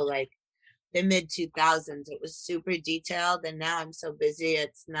until like the mid 2000s, it was super detailed. And now I'm so busy,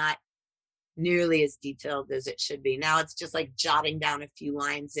 it's not nearly as detailed as it should be. Now it's just like jotting down a few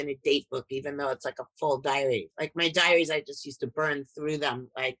lines in a date book, even though it's like a full diary. Like my diaries, I just used to burn through them.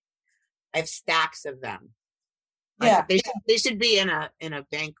 Like I have stacks of them. Like yeah, they should be in a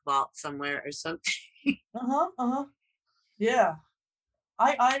bank vault somewhere or something. Yeah.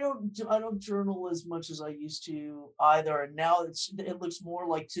 I don't journal as much as I used to either, and now it looks more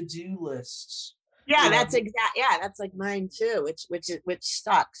like to-do lists. Yeah, that's that's like mine too, which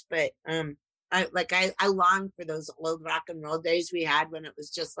sucks. But I long for those old rock and roll days we had when it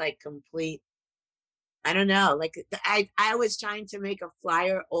was just like complete. I don't know, like I was trying to make a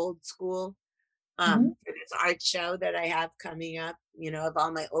flyer old school for this art show that I have coming up, you know, of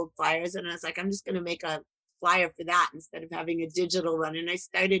all my old flyers, and I was like, I'm just gonna make a flyer for that instead of having a digital one. And I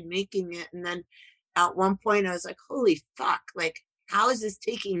started making it, and then at one point I was like, holy fuck, like how is this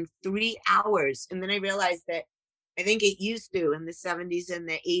taking 3 hours? And then I realized that I think it used to in the 70s and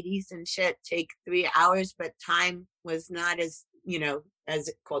the 80s and shit take 3 hours, but time was not as, you know,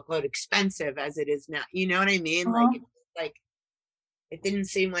 as quote unquote expensive as it is now, you know what I mean? Like it didn't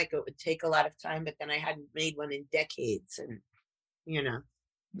seem like it would take a lot of time, but then I hadn't made one in decades, and you know.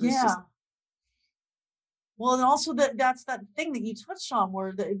 Yeah. Well, and also that's that thing that you touched on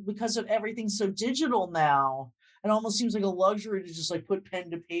where because of everything so digital now, it almost seems like a luxury to just like put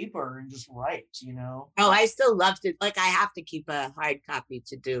pen to paper and just write, you know? Oh, I still love to, like, I have to keep a hard copy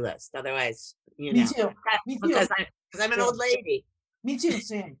to-do list. Otherwise, you Me know. too. Me too. Because I'm an old lady. Me too,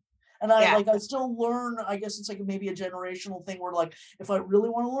 same. And I still learn, I guess it's like maybe a generational thing where like, if I really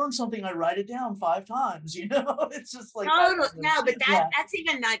want to learn something, I write it down 5 times, you know? It's just like. No, but that's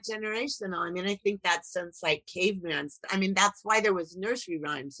even not generational. I mean, I think that's since like caveman. I mean, that's why there was nursery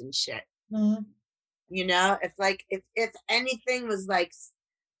rhymes and shit. Mm-hmm. You know, if like, if anything was like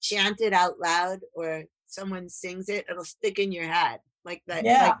chanted out loud or someone sings it, it'll stick in your head. Like that.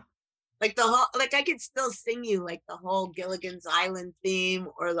 Yeah. Like the whole, like I could still sing you like the whole Gilligan's Island theme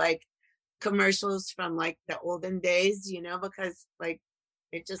or like commercials from like the olden days, you know, because like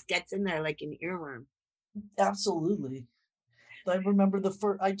it just gets in there like an earworm. Absolutely. I remember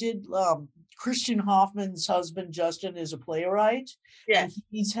I did Christian Hoffman's husband Justin is a playwright. Yeah. And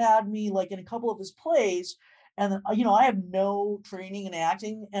he's had me like in a couple of his plays, and you know, I have no training in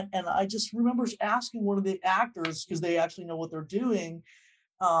acting, and I just remember asking one of the actors, because they actually know what they're doing,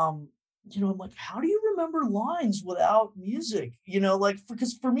 you know, I'm like, how do you remember lines without music? You know, like,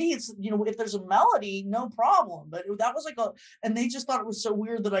 because for me, it's, you know, if there's a melody, no problem. But that was like and they just thought it was so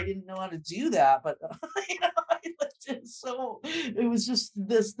weird that I didn't know how to do that. But, you know, it was just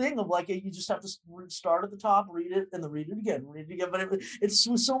this thing of like, you just have to start at the top, read it, and then read it again. But it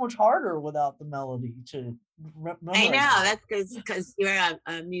was so much harder without the melody to remember. I know, that's because you're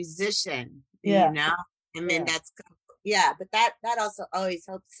a musician, yeah. You know? I mean, that's, yeah, but that also always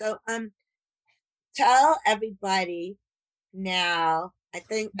helps. So tell everybody now, I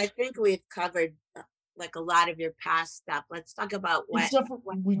think we've covered like a lot of your past stuff. Let's talk about what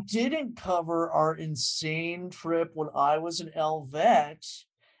we didn't cover our insane trip when I was in Helvet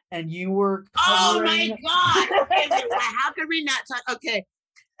and you were covering... Oh my God. Okay, how could we not talk? Okay.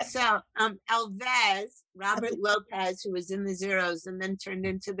 So Elvis, Robert Lopez, who was in the Zeros and then turned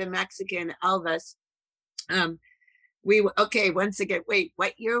into the Mexican Elvis. Once again, wait,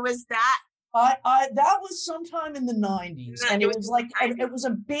 what year was that? That was sometime in the 90s, and it was like, it was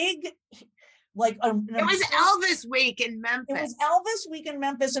a big, like, it was Elvis Week in Memphis. It was Elvis Week in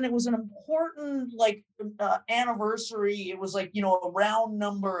Memphis, and it was an important, like, anniversary. It was like, you know, a round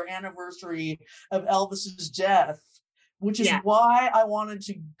number anniversary of Elvis's death, which is why I wanted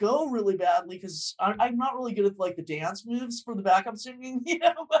to go really badly, because I'm not really good at like the dance moves for the backup singing, you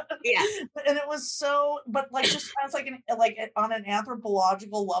know. And it was so, but like just as like on an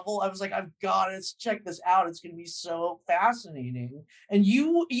anthropological level, I was like, I've got to check this out. It's going to be so fascinating. And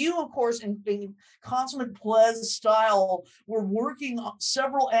you of course, in consummate Plez style, were working on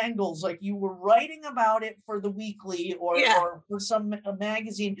several angles. Like you were writing about it for the weekly or for some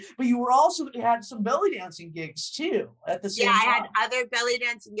magazine, but you were also had some belly dancing gigs too. At the same time. I had other belly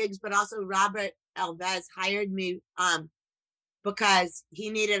dancing gigs, but also Robert Elvis hired me because he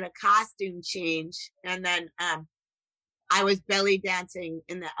needed a costume change, and then I was belly dancing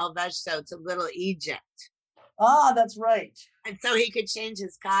in the Elvis show to Little Egypt. Ah, that's right. And so he could change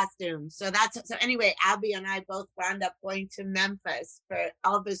his costume. So anyway, Abby and I both wound up going to Memphis for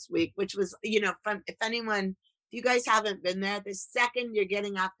Elvis Week, which was, you know, fun. If you guys haven't been there, the second you're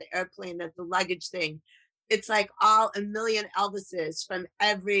getting off the airplane, there's the luggage thing. It's like a million Elvises from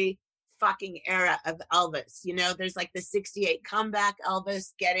every fucking era of Elvis. You know, there's like the 68 comeback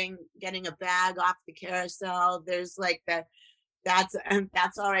Elvis getting a bag off the carousel. There's like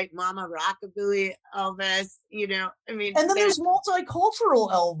that's all right, Mama Rockabilly Elvis, you know, I mean. And then there's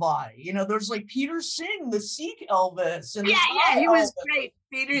multicultural Elvi, you know, there's like Peter Singh, the Sikh Elvis. And he was great.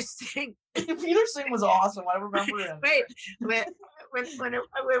 Peter Singh. Peter Singh was awesome. I remember him. Wait, when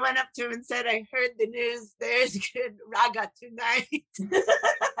we went up to him and said, I heard the news, there's good raga tonight.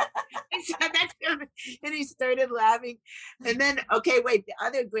 He said that to him, and he started laughing. And then, the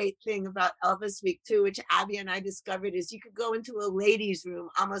other great thing about Elvis Week too, which Abby and I discovered, is you could go into a ladies' room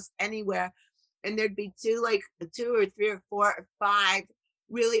almost anywhere, and there'd be two or three or four or five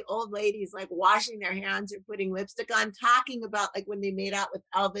really old ladies like washing their hands or putting lipstick on, talking about like when they made out with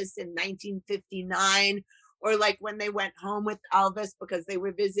Elvis in 1959, or like when they went home with Elvis because they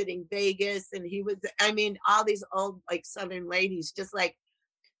were visiting Vegas, and all these old like Southern ladies just like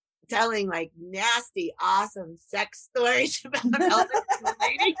telling like nasty, awesome sex stories about Elvis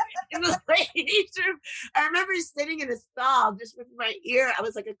in the ladies' room. I remember sitting in a stall just with my ear. I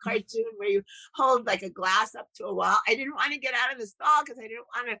was like a cartoon where you hold like a glass up to a wall. I didn't want to get out of the stall because I didn't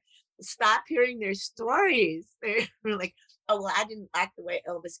want to stop hearing their stories. They were like, oh, well, I didn't like the way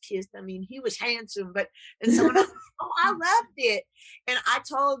Elvis kissed. I mean, he was handsome, but, and someone else, oh, I loved it. And I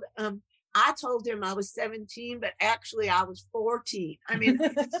told him I was 17, but actually I was 14. I mean,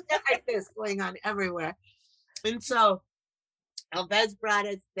 shit like this going on everywhere. And so Elvis brought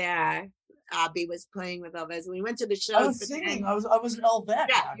us there. Abby was playing with Elvis. We went to the show. I was singing. I was an Elvis.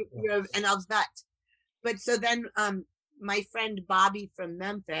 Yeah, you're an Elvis. But so then my friend Bobby from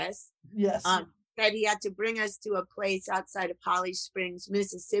Memphis, yes, said he had to bring us to a place outside of Holly Springs,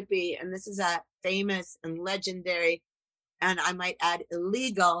 Mississippi. And this is a famous and legendary, and I might add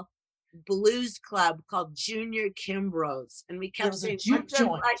illegal, blues club called Junior Kimbrough's. And we kept saying, juke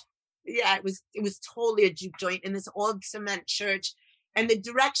joint. Yeah, it was totally a juke joint in this old cement church. And the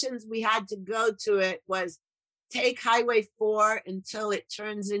directions we had to go to it was take Highway 4 until it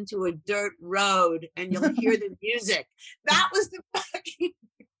turns into a dirt road and you'll hear the music. That was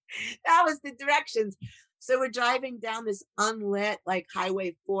the directions. So we're driving down this unlit like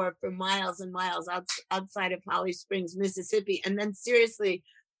Highway 4 for miles and miles outside of Holly Springs, Mississippi. And then seriously,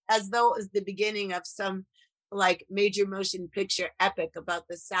 as though it was the beginning of some like major motion picture epic about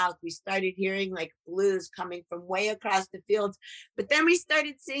the South, we started hearing like blues coming from way across the fields. But then we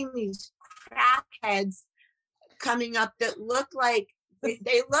started seeing these crackheads coming up that look like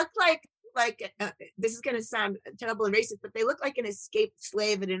they look like this is going to sound terrible and racist, but they look like an escaped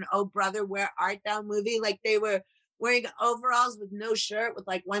slave in an Oh Brother Where Art Thou movie. Like they were wearing overalls with no shirt with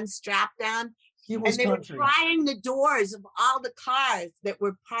like one strap down, and they were prying the doors of all the cars that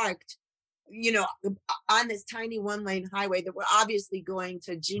were parked, you know, on this tiny one-lane highway that were obviously going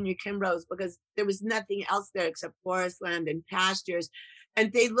to Junior Kimbrough's because there was nothing else there except forest land and pastures.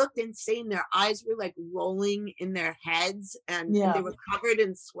 And they looked insane. Their eyes were like rolling in their heads and they were covered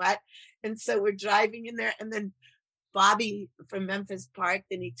in sweat. And so we're driving in there, and then Bobby from Memphis parked,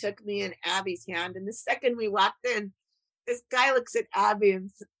 and he took me and Abby's hand. And the second we walked in, this guy looks at Abby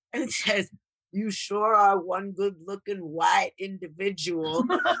and says, "You sure are one good-looking white individual."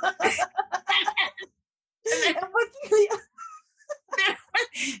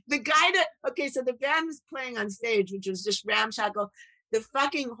 The guy so the band was playing on stage, which was just ramshackle. The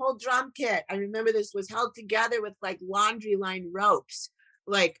fucking whole drum kit, I remember this, was held together with like laundry line ropes,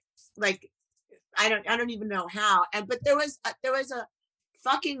 like I don't even know how. But there was a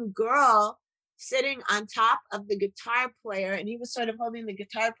fucking girl sitting on top of the guitar player, and he was sort of holding the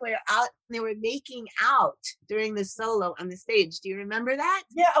guitar player out, and they were making out during the solo on the stage. Do you remember that?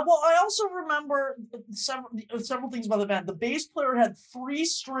 Yeah, well, I also remember several things about the band. The bass player had 3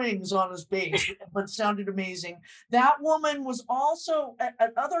 strings on his bass, but sounded amazing. That woman was also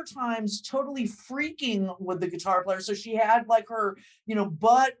at other times totally freaking with the guitar player. So she had like her,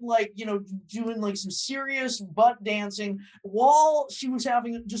 butt, like, doing like some serious butt dancing while she was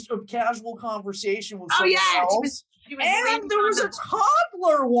having just a casual conversation with someone else. She was and there was a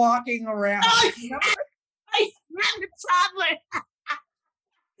toddler walking around. I remember toddler.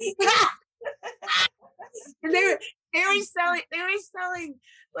 And they were selling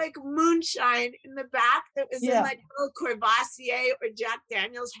like moonshine in the back that was in like little Courvoisier or Jack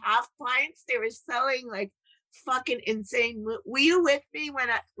Daniel's half pints. They were selling like fucking insane. Were you with me when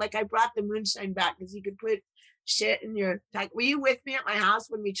I brought the moonshine back because you could put shit in your pack? Were you with me at my house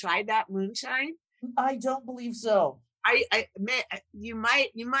when we tried that moonshine? I don't believe so. You might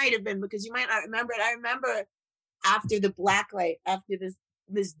have been, because you might not remember it. I remember after the blacklight, after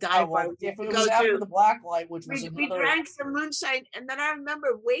this dive bar, if it was after the blacklight, which was we drank some moonshine, and then I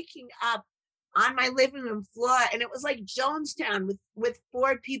remember waking up on my living room floor, and it was like Jonestown with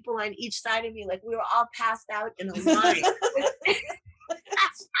 4 people on each side of me, like we were all passed out in a line.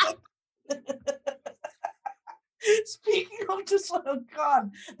 Speaking of just, oh God,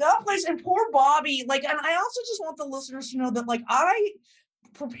 that place, and poor Bobby, like, and I also just want the listeners to know that, like, I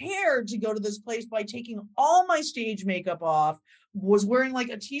prepared to go to this place by taking all my stage makeup off, was wearing like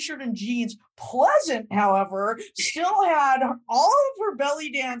a t-shirt and jeans. Pleasant, however, still had all of her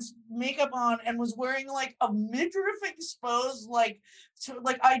belly dance makeup on and was wearing like a midriff exposed, like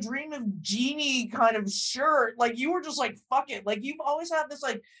I Dream of Jeannie kind of shirt. Like, you were just like, fuck it. Like, you've always had this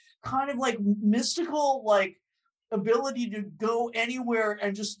like kind of like mystical like ability to go anywhere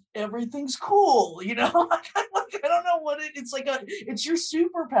and just everything's cool, I don't know what it's like. It's your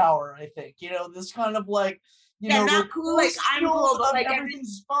superpower, I think. This kind of like, not cool. Like, I'm cool, but like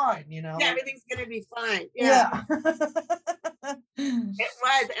everything's fine. Yeah, everything's gonna be fine. Yeah. It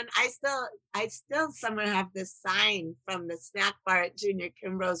was, and I still somewhere have this sign from the snack bar at Junior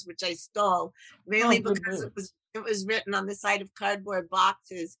Kimbrough's, which I stole mainly because it was written on the side of cardboard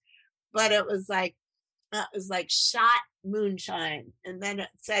boxes, but it was like, that was like shot moonshine. And then it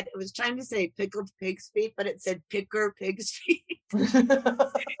was trying to say pickled pig's feet, but it said picker pig's feet.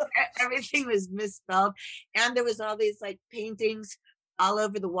 Everything was misspelled. And there was all these like paintings all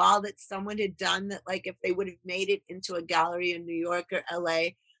over the wall that someone had done that, like, if they would have made it into a gallery in New York or LA,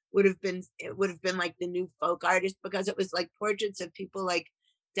 would have been like the new folk artist, because it was like portraits of people like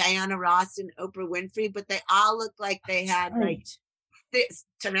Diana Ross and Oprah Winfrey, but they all looked like they had like this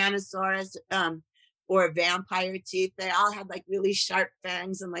Tyrannosaurus or vampire teeth. They all had like really sharp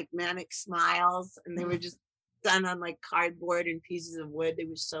fangs and like manic smiles, and they were just done on like cardboard and pieces of wood. They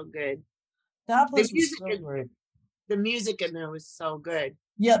were so good. That place was so great. The music in there was so good.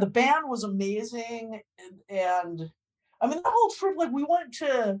 Yeah, the band was amazing, and I mean that whole trip. Like we went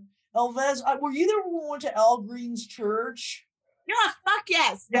to Elvez. Were you there when we went to Al Green's church? Yeah, fuck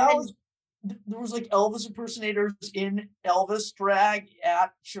yes. There was like Elvis impersonators in Elvis drag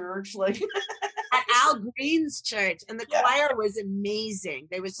at church, like at Al Green's church, and the choir was amazing.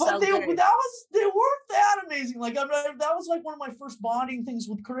 They were so good. They weren't that amazing. Like that was like one of my first bonding things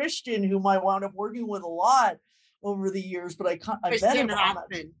with Christian, whom I wound up working with a lot over the years, but I met him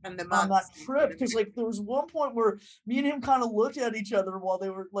on that trip, because like there was one point where me and him kind of looked at each other while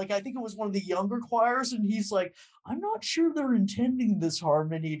they were like, I think it was one of the younger choirs, and he's like, I'm not sure they're intending this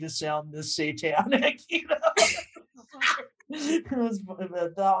harmony to sound this satanic, you know.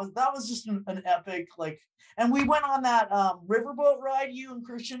 That was just an epic, like, and we went on that riverboat ride, you and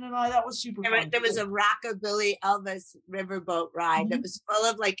Christian and I. That was super fun. There was a rockabilly Elvis riverboat ride that was full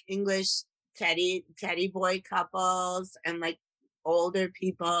of like English teddy boy couples and like older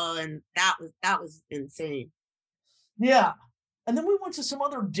people, and that was insane. Yeah. And then we went to some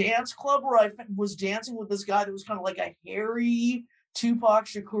other dance club where I was dancing with this guy that was kind of like a hairy Tupac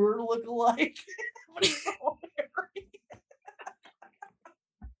Shakur look-alike. But he's so hairy.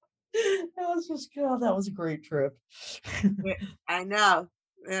 That was a great trip. I know.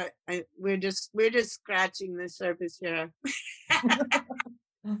 We're just scratching the surface here.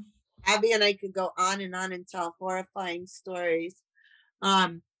 Abby and I could go on and tell horrifying stories.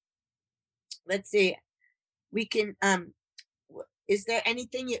 Let's see. We can, is there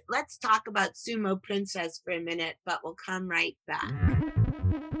anything, let's talk about Sumo Princess for a minute, but we'll come right back.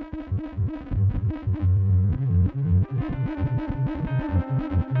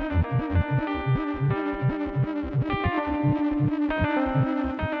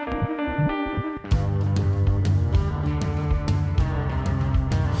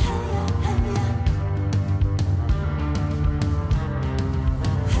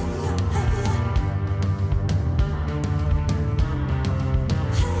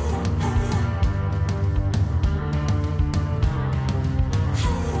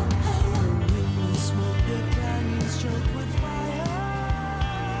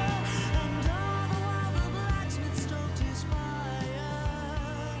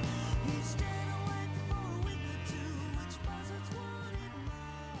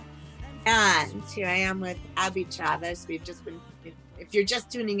 And here I am with Abby Chavez. We've just been, if you're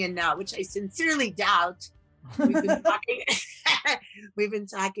just tuning in now, which I sincerely doubt, we've been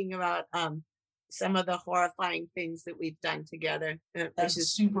talking about some of the horrifying things that we've done together. Which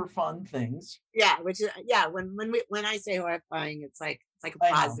is super fun things. Yeah, which is when I say horrifying, it's like a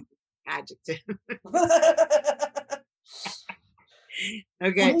positive adjective.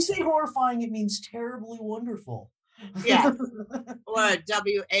 Okay. When you say horrifying, it means terribly wonderful. Yeah, or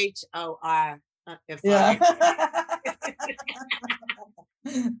WHOR.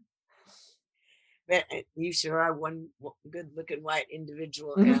 But you sure are one good-looking white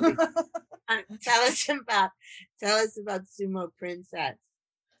individual. Tell us about Sumo Princess.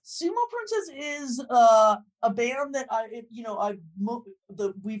 Sumo Princess is a band that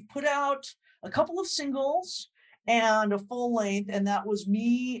we've put out a couple of singles and a full length, and that was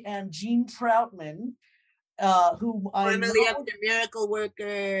me and Gene Troutman. Who I formerly of the Miracle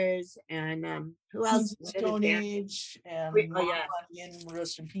Workers, and who else? Stone Age, and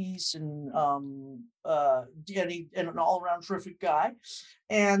rest in peace, and an all-around terrific guy.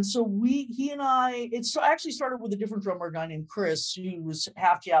 And so he and I, actually started with a different drummer, a guy named Chris, who was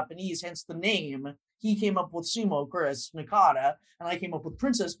half Japanese, hence the name. He came up with Sumo, Chris Nakata, and I came up with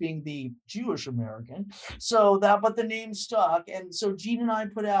Princess, being the Jewish American. But the name stuck. And so Gene and I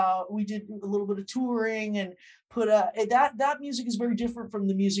we did a little bit of touring and that music is very different from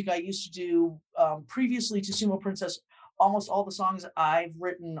the music I used to do previously to Sumo Princess. Almost all the songs I've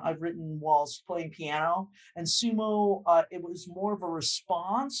written whilst playing piano. And Sumo, it was more of a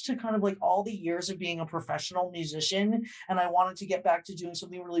response to kind of like all the years of being a professional musician. And I wanted to get back to doing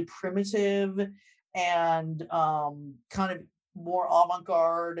something really primitive and kind of more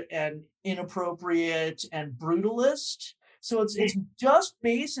avant-garde and inappropriate and brutalist. So it's just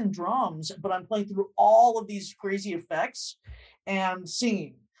bass and drums, but I'm playing through all of these crazy effects and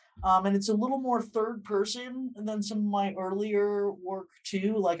singing. And it's a little more third person than some of my earlier work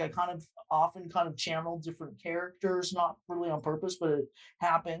too. Like I often channel different characters, not really on purpose, but it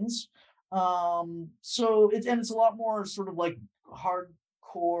happens. So it's a lot more sort of like hardcore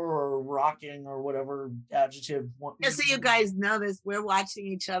or rocking or whatever adjective. Just so you guys know this, we're watching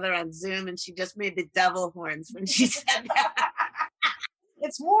each other on Zoom, and she just made the devil horns when she said that.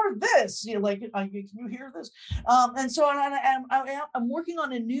 It's more this, like, can you hear this? And so I'm working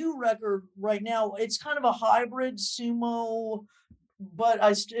on a new record right now. It's kind of a hybrid sumo, but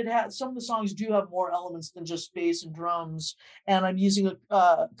some of the songs do have more elements than just bass and drums. And I'm using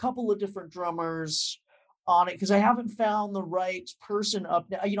a couple of different drummers on it because I haven't found the right person up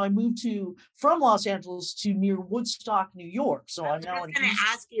now. I moved from Los Angeles to near Woodstock, New York. So I'm now going to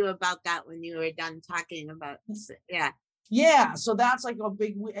ask you about that when you were done talking about this. Yeah. Yeah, so that's like a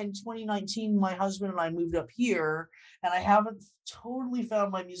big. In 2019, my husband and I moved up here, and I haven't totally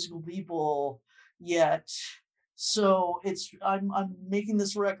found my musical people yet. So I'm making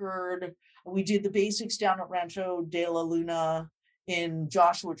this record. We did the basics down at Rancho de la Luna in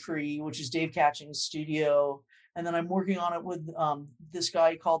Joshua Tree, which is Dave Catching's studio, and then I'm working on it with this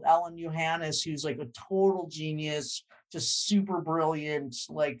guy called Alan Johannes, who's like a total genius, just super brilliant,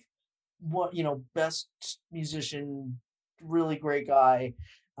 like best musician. Really great guy.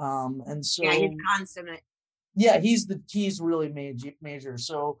 And so he's consummate. Yeah, he's really major.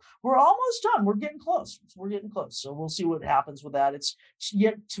 So we're almost done. We're getting close. So we'll see what happens with that. It's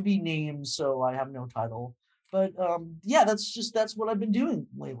yet to be named, so I have no title. But that's what I've been doing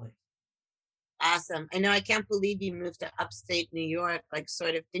lately. Awesome. I know. I can't believe you moved to upstate New York. Like,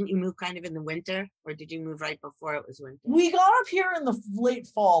 sort of, didn't you move kind of in the winter, or did you move right before it was winter? We got up here in the late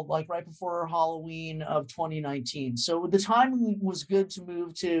fall, like right before Halloween of 2019. So the timing was good to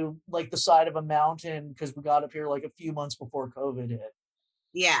move to like the side of a mountain because we got up here like a few months before COVID hit.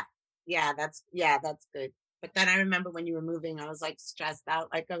 Yeah, that's good. But then I remember when you were moving, I was like stressed out.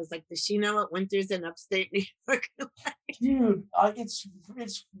 Like I was like, does she know what winter's in upstate New York? Dude, it's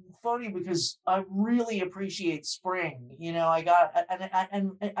funny because I really appreciate spring.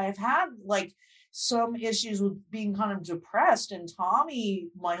 I've had like some issues with being kind of depressed. And Tommy,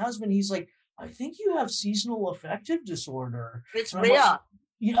 my husband, he's like, I think you have seasonal affective disorder. It's real.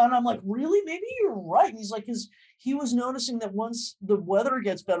 And I'm like, really? Maybe you're right. And he's like, because he was noticing that once the weather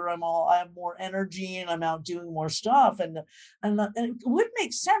gets better, I have more energy and I'm out doing more stuff. And it would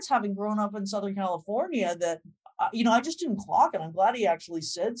make sense, having grown up in Southern California, that I just didn't clock it. I'm glad he actually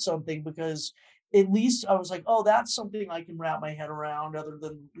said something, because at least I was like, oh, that's something I can wrap my head around, other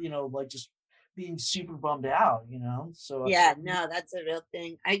than like just being super bummed out. So no, that's a real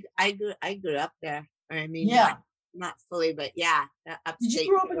thing. I grew up there. I mean, not fully, but upstate. Did you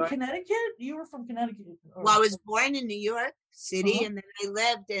grow up in Connecticut? You were from Connecticut. Well, I was born in New York City, and then I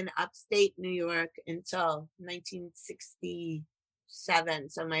lived in upstate New York until 1967.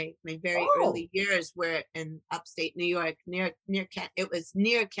 So my very early years were in upstate New York, near Kent. It was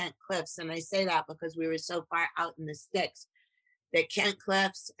near Kent Cliffs, and I say that because we were so far out in the sticks that Kent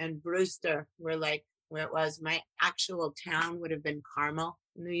Cliffs and Brewster were like where it was. My actual town would have been Carmel,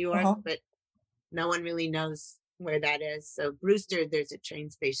 New York, but no one really knows where that is. So Brewster, there's a train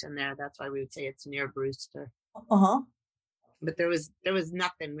station there. That's why we would say it's near Brewster. But there was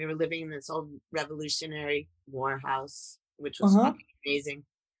nothing. We were living in this old Revolutionary War house, which was fucking amazing.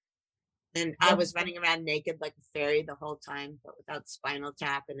 And I was running around naked like a fairy the whole time, but without Spinal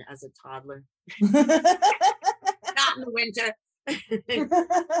Tap and as a toddler. Not in the winter.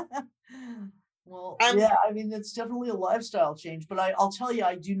 Well, I mean, it's definitely a lifestyle change, but I'll tell you,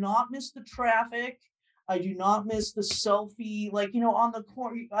 I do not miss the traffic. I do not miss the selfie, like, on the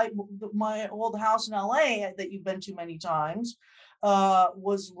corner. My old house in LA that you've been to many times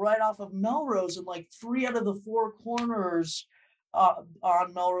was right off of Melrose, and like 3 out of the 4 corners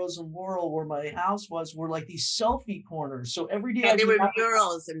on Melrose and Laurel, where my house was, were like these selfie corners. So every day there were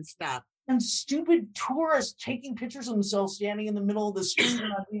murals and stuff. And stupid tourists taking pictures of themselves standing in the middle of the street.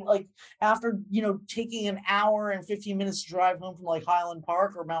 And I mean, like, after, taking an hour and 15 minutes to drive home from like Highland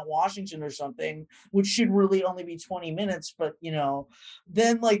Park or Mount Washington or something, which should really only be 20 minutes. But,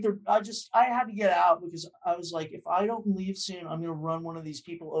 then like, I had to get out, because I was like, if I don't leave soon, I'm going to run one of these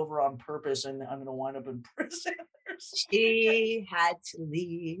people over on purpose, and I'm going to wind up in prison. She had to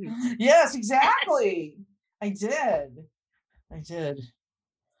leave. Yes, exactly. I did.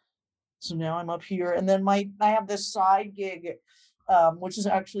 So now I'm up here, and then I have this side gig, which is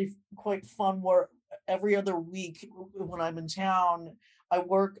actually quite fun, where every other week when I'm in town, I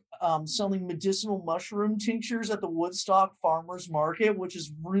work selling medicinal mushroom tinctures at the Woodstock Farmers Market, which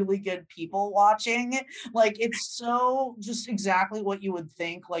is really good people watching. Like, it's so just exactly what you would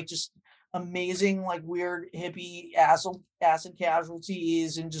think, like just amazing, like weird hippie acid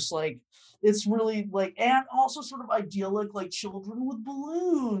casualties, and just like, it's really like, and also sort of idyllic, like children with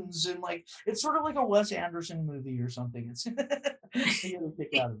balloons, and like, it's sort of like a Wes Anderson movie or something. It's you get a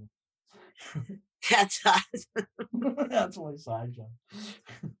kick out of it. That's awesome. That's my side job.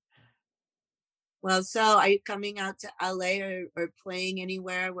 Well, so are you coming out to LA or playing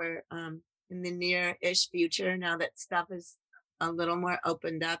anywhere where in the near-ish future, now that stuff is a little more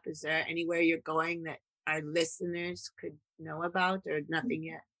opened up? Is there anywhere you're going that our listeners could know about, or nothing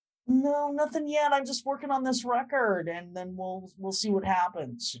yet? No, nothing yet. I'm just working on this record, and then we'll see what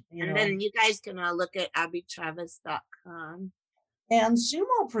happens. Then you guys can look at abbytravis.com and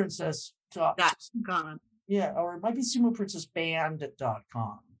sumoprincess.com. Yeah, or it might be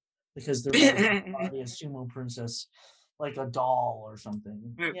sumoprincessband.com, because they're probably a sumo princess, like a doll or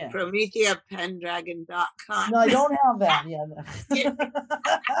something. Or PrometheaPendragon.com. No, I don't have that yet.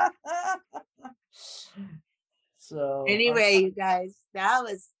 So anyway, you guys, that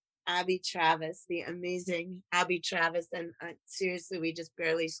was Abby Travis, the amazing Abby Travis, and seriously, we just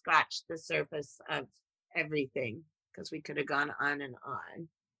barely scratched the surface of everything, because we could have gone on and on.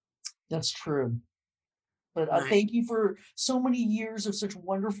 That's true. But thank you for so many years of such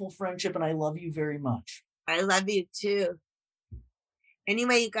wonderful friendship, and I love you very much. I love you too.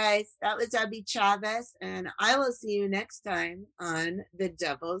 Anyway, you guys, that was Abby Travis, and I will see you next time on The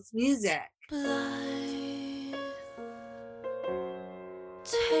Devil's Music.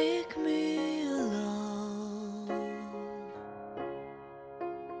 Take me along,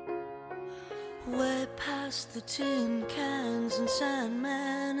 way past the tin cans and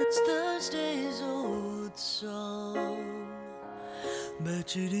Sandman. It's Thursday's old song.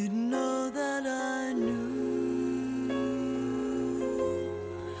 Bet you didn't know that I knew.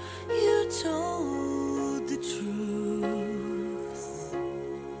 You told the truth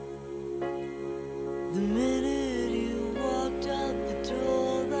the minute you walked out the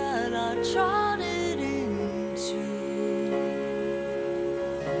door that I trotted into.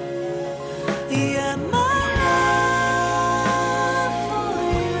 Yeah, my love for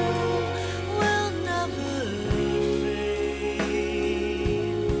you will never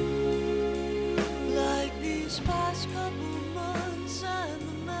fade, like these past couple months and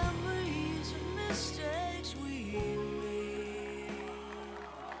the memories of mistakes we made.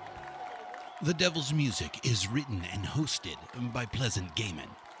 The Devil's Music is written and hosted by Pleasant Gaiman.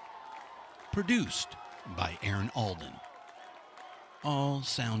 Produced by Aaron Alden. All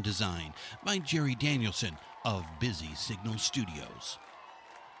sound design by Jerry Danielson of Busy Signal Studios.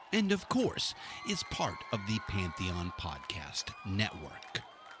 And of course, is part of the Pantheon Podcast Network.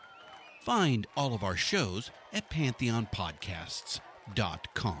 Find all of our shows at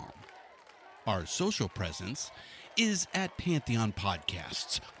pantheonpodcasts.com. Our social presence is at Pantheon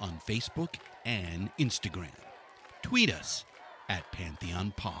Podcasts on Facebook and Instagram. Tweet us at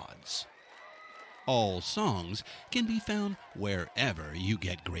Pantheon Pods. All songs can be found wherever you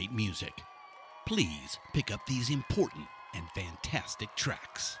get great music. Please pick up these important and fantastic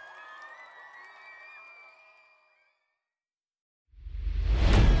tracks.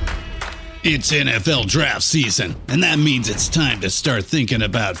 It's NFL draft season, and that means it's time to start thinking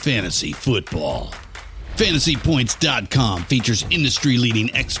about fantasy football. FantasyPoints.com features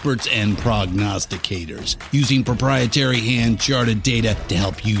industry-leading experts and prognosticators using proprietary hand-charted data to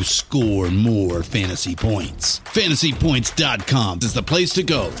help you score more fantasy points. FantasyPoints.com is the place to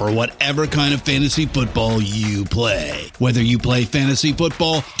go for whatever kind of fantasy football you play. Whether you play fantasy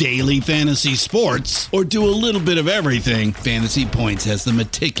football, daily fantasy sports, or do a little bit of everything, Fantasy Points has the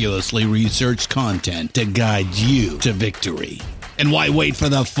meticulously researched content to guide you to victory. And why wait for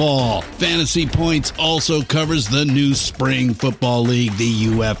the fall? Fantasy Points also covers the new spring football league, the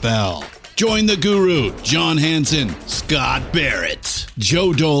UFL. Join the guru, John Hansen, Scott Barrett,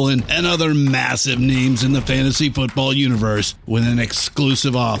 Joe Dolan, and other massive names in the fantasy football universe with an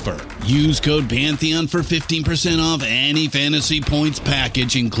exclusive offer. Use code Pantheon for 15% off any Fantasy Points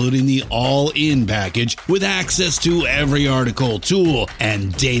package, including the all-in package, with access to every article, tool,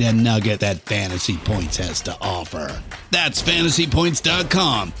 and data nugget that Fantasy Points has to offer. That's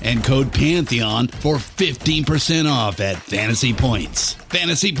FantasyPoints.com and code Pantheon for 15% off at Fantasy Points.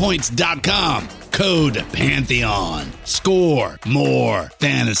 FantasyPoints.com, code Pantheon. Score more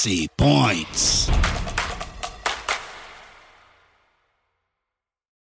fantasy points.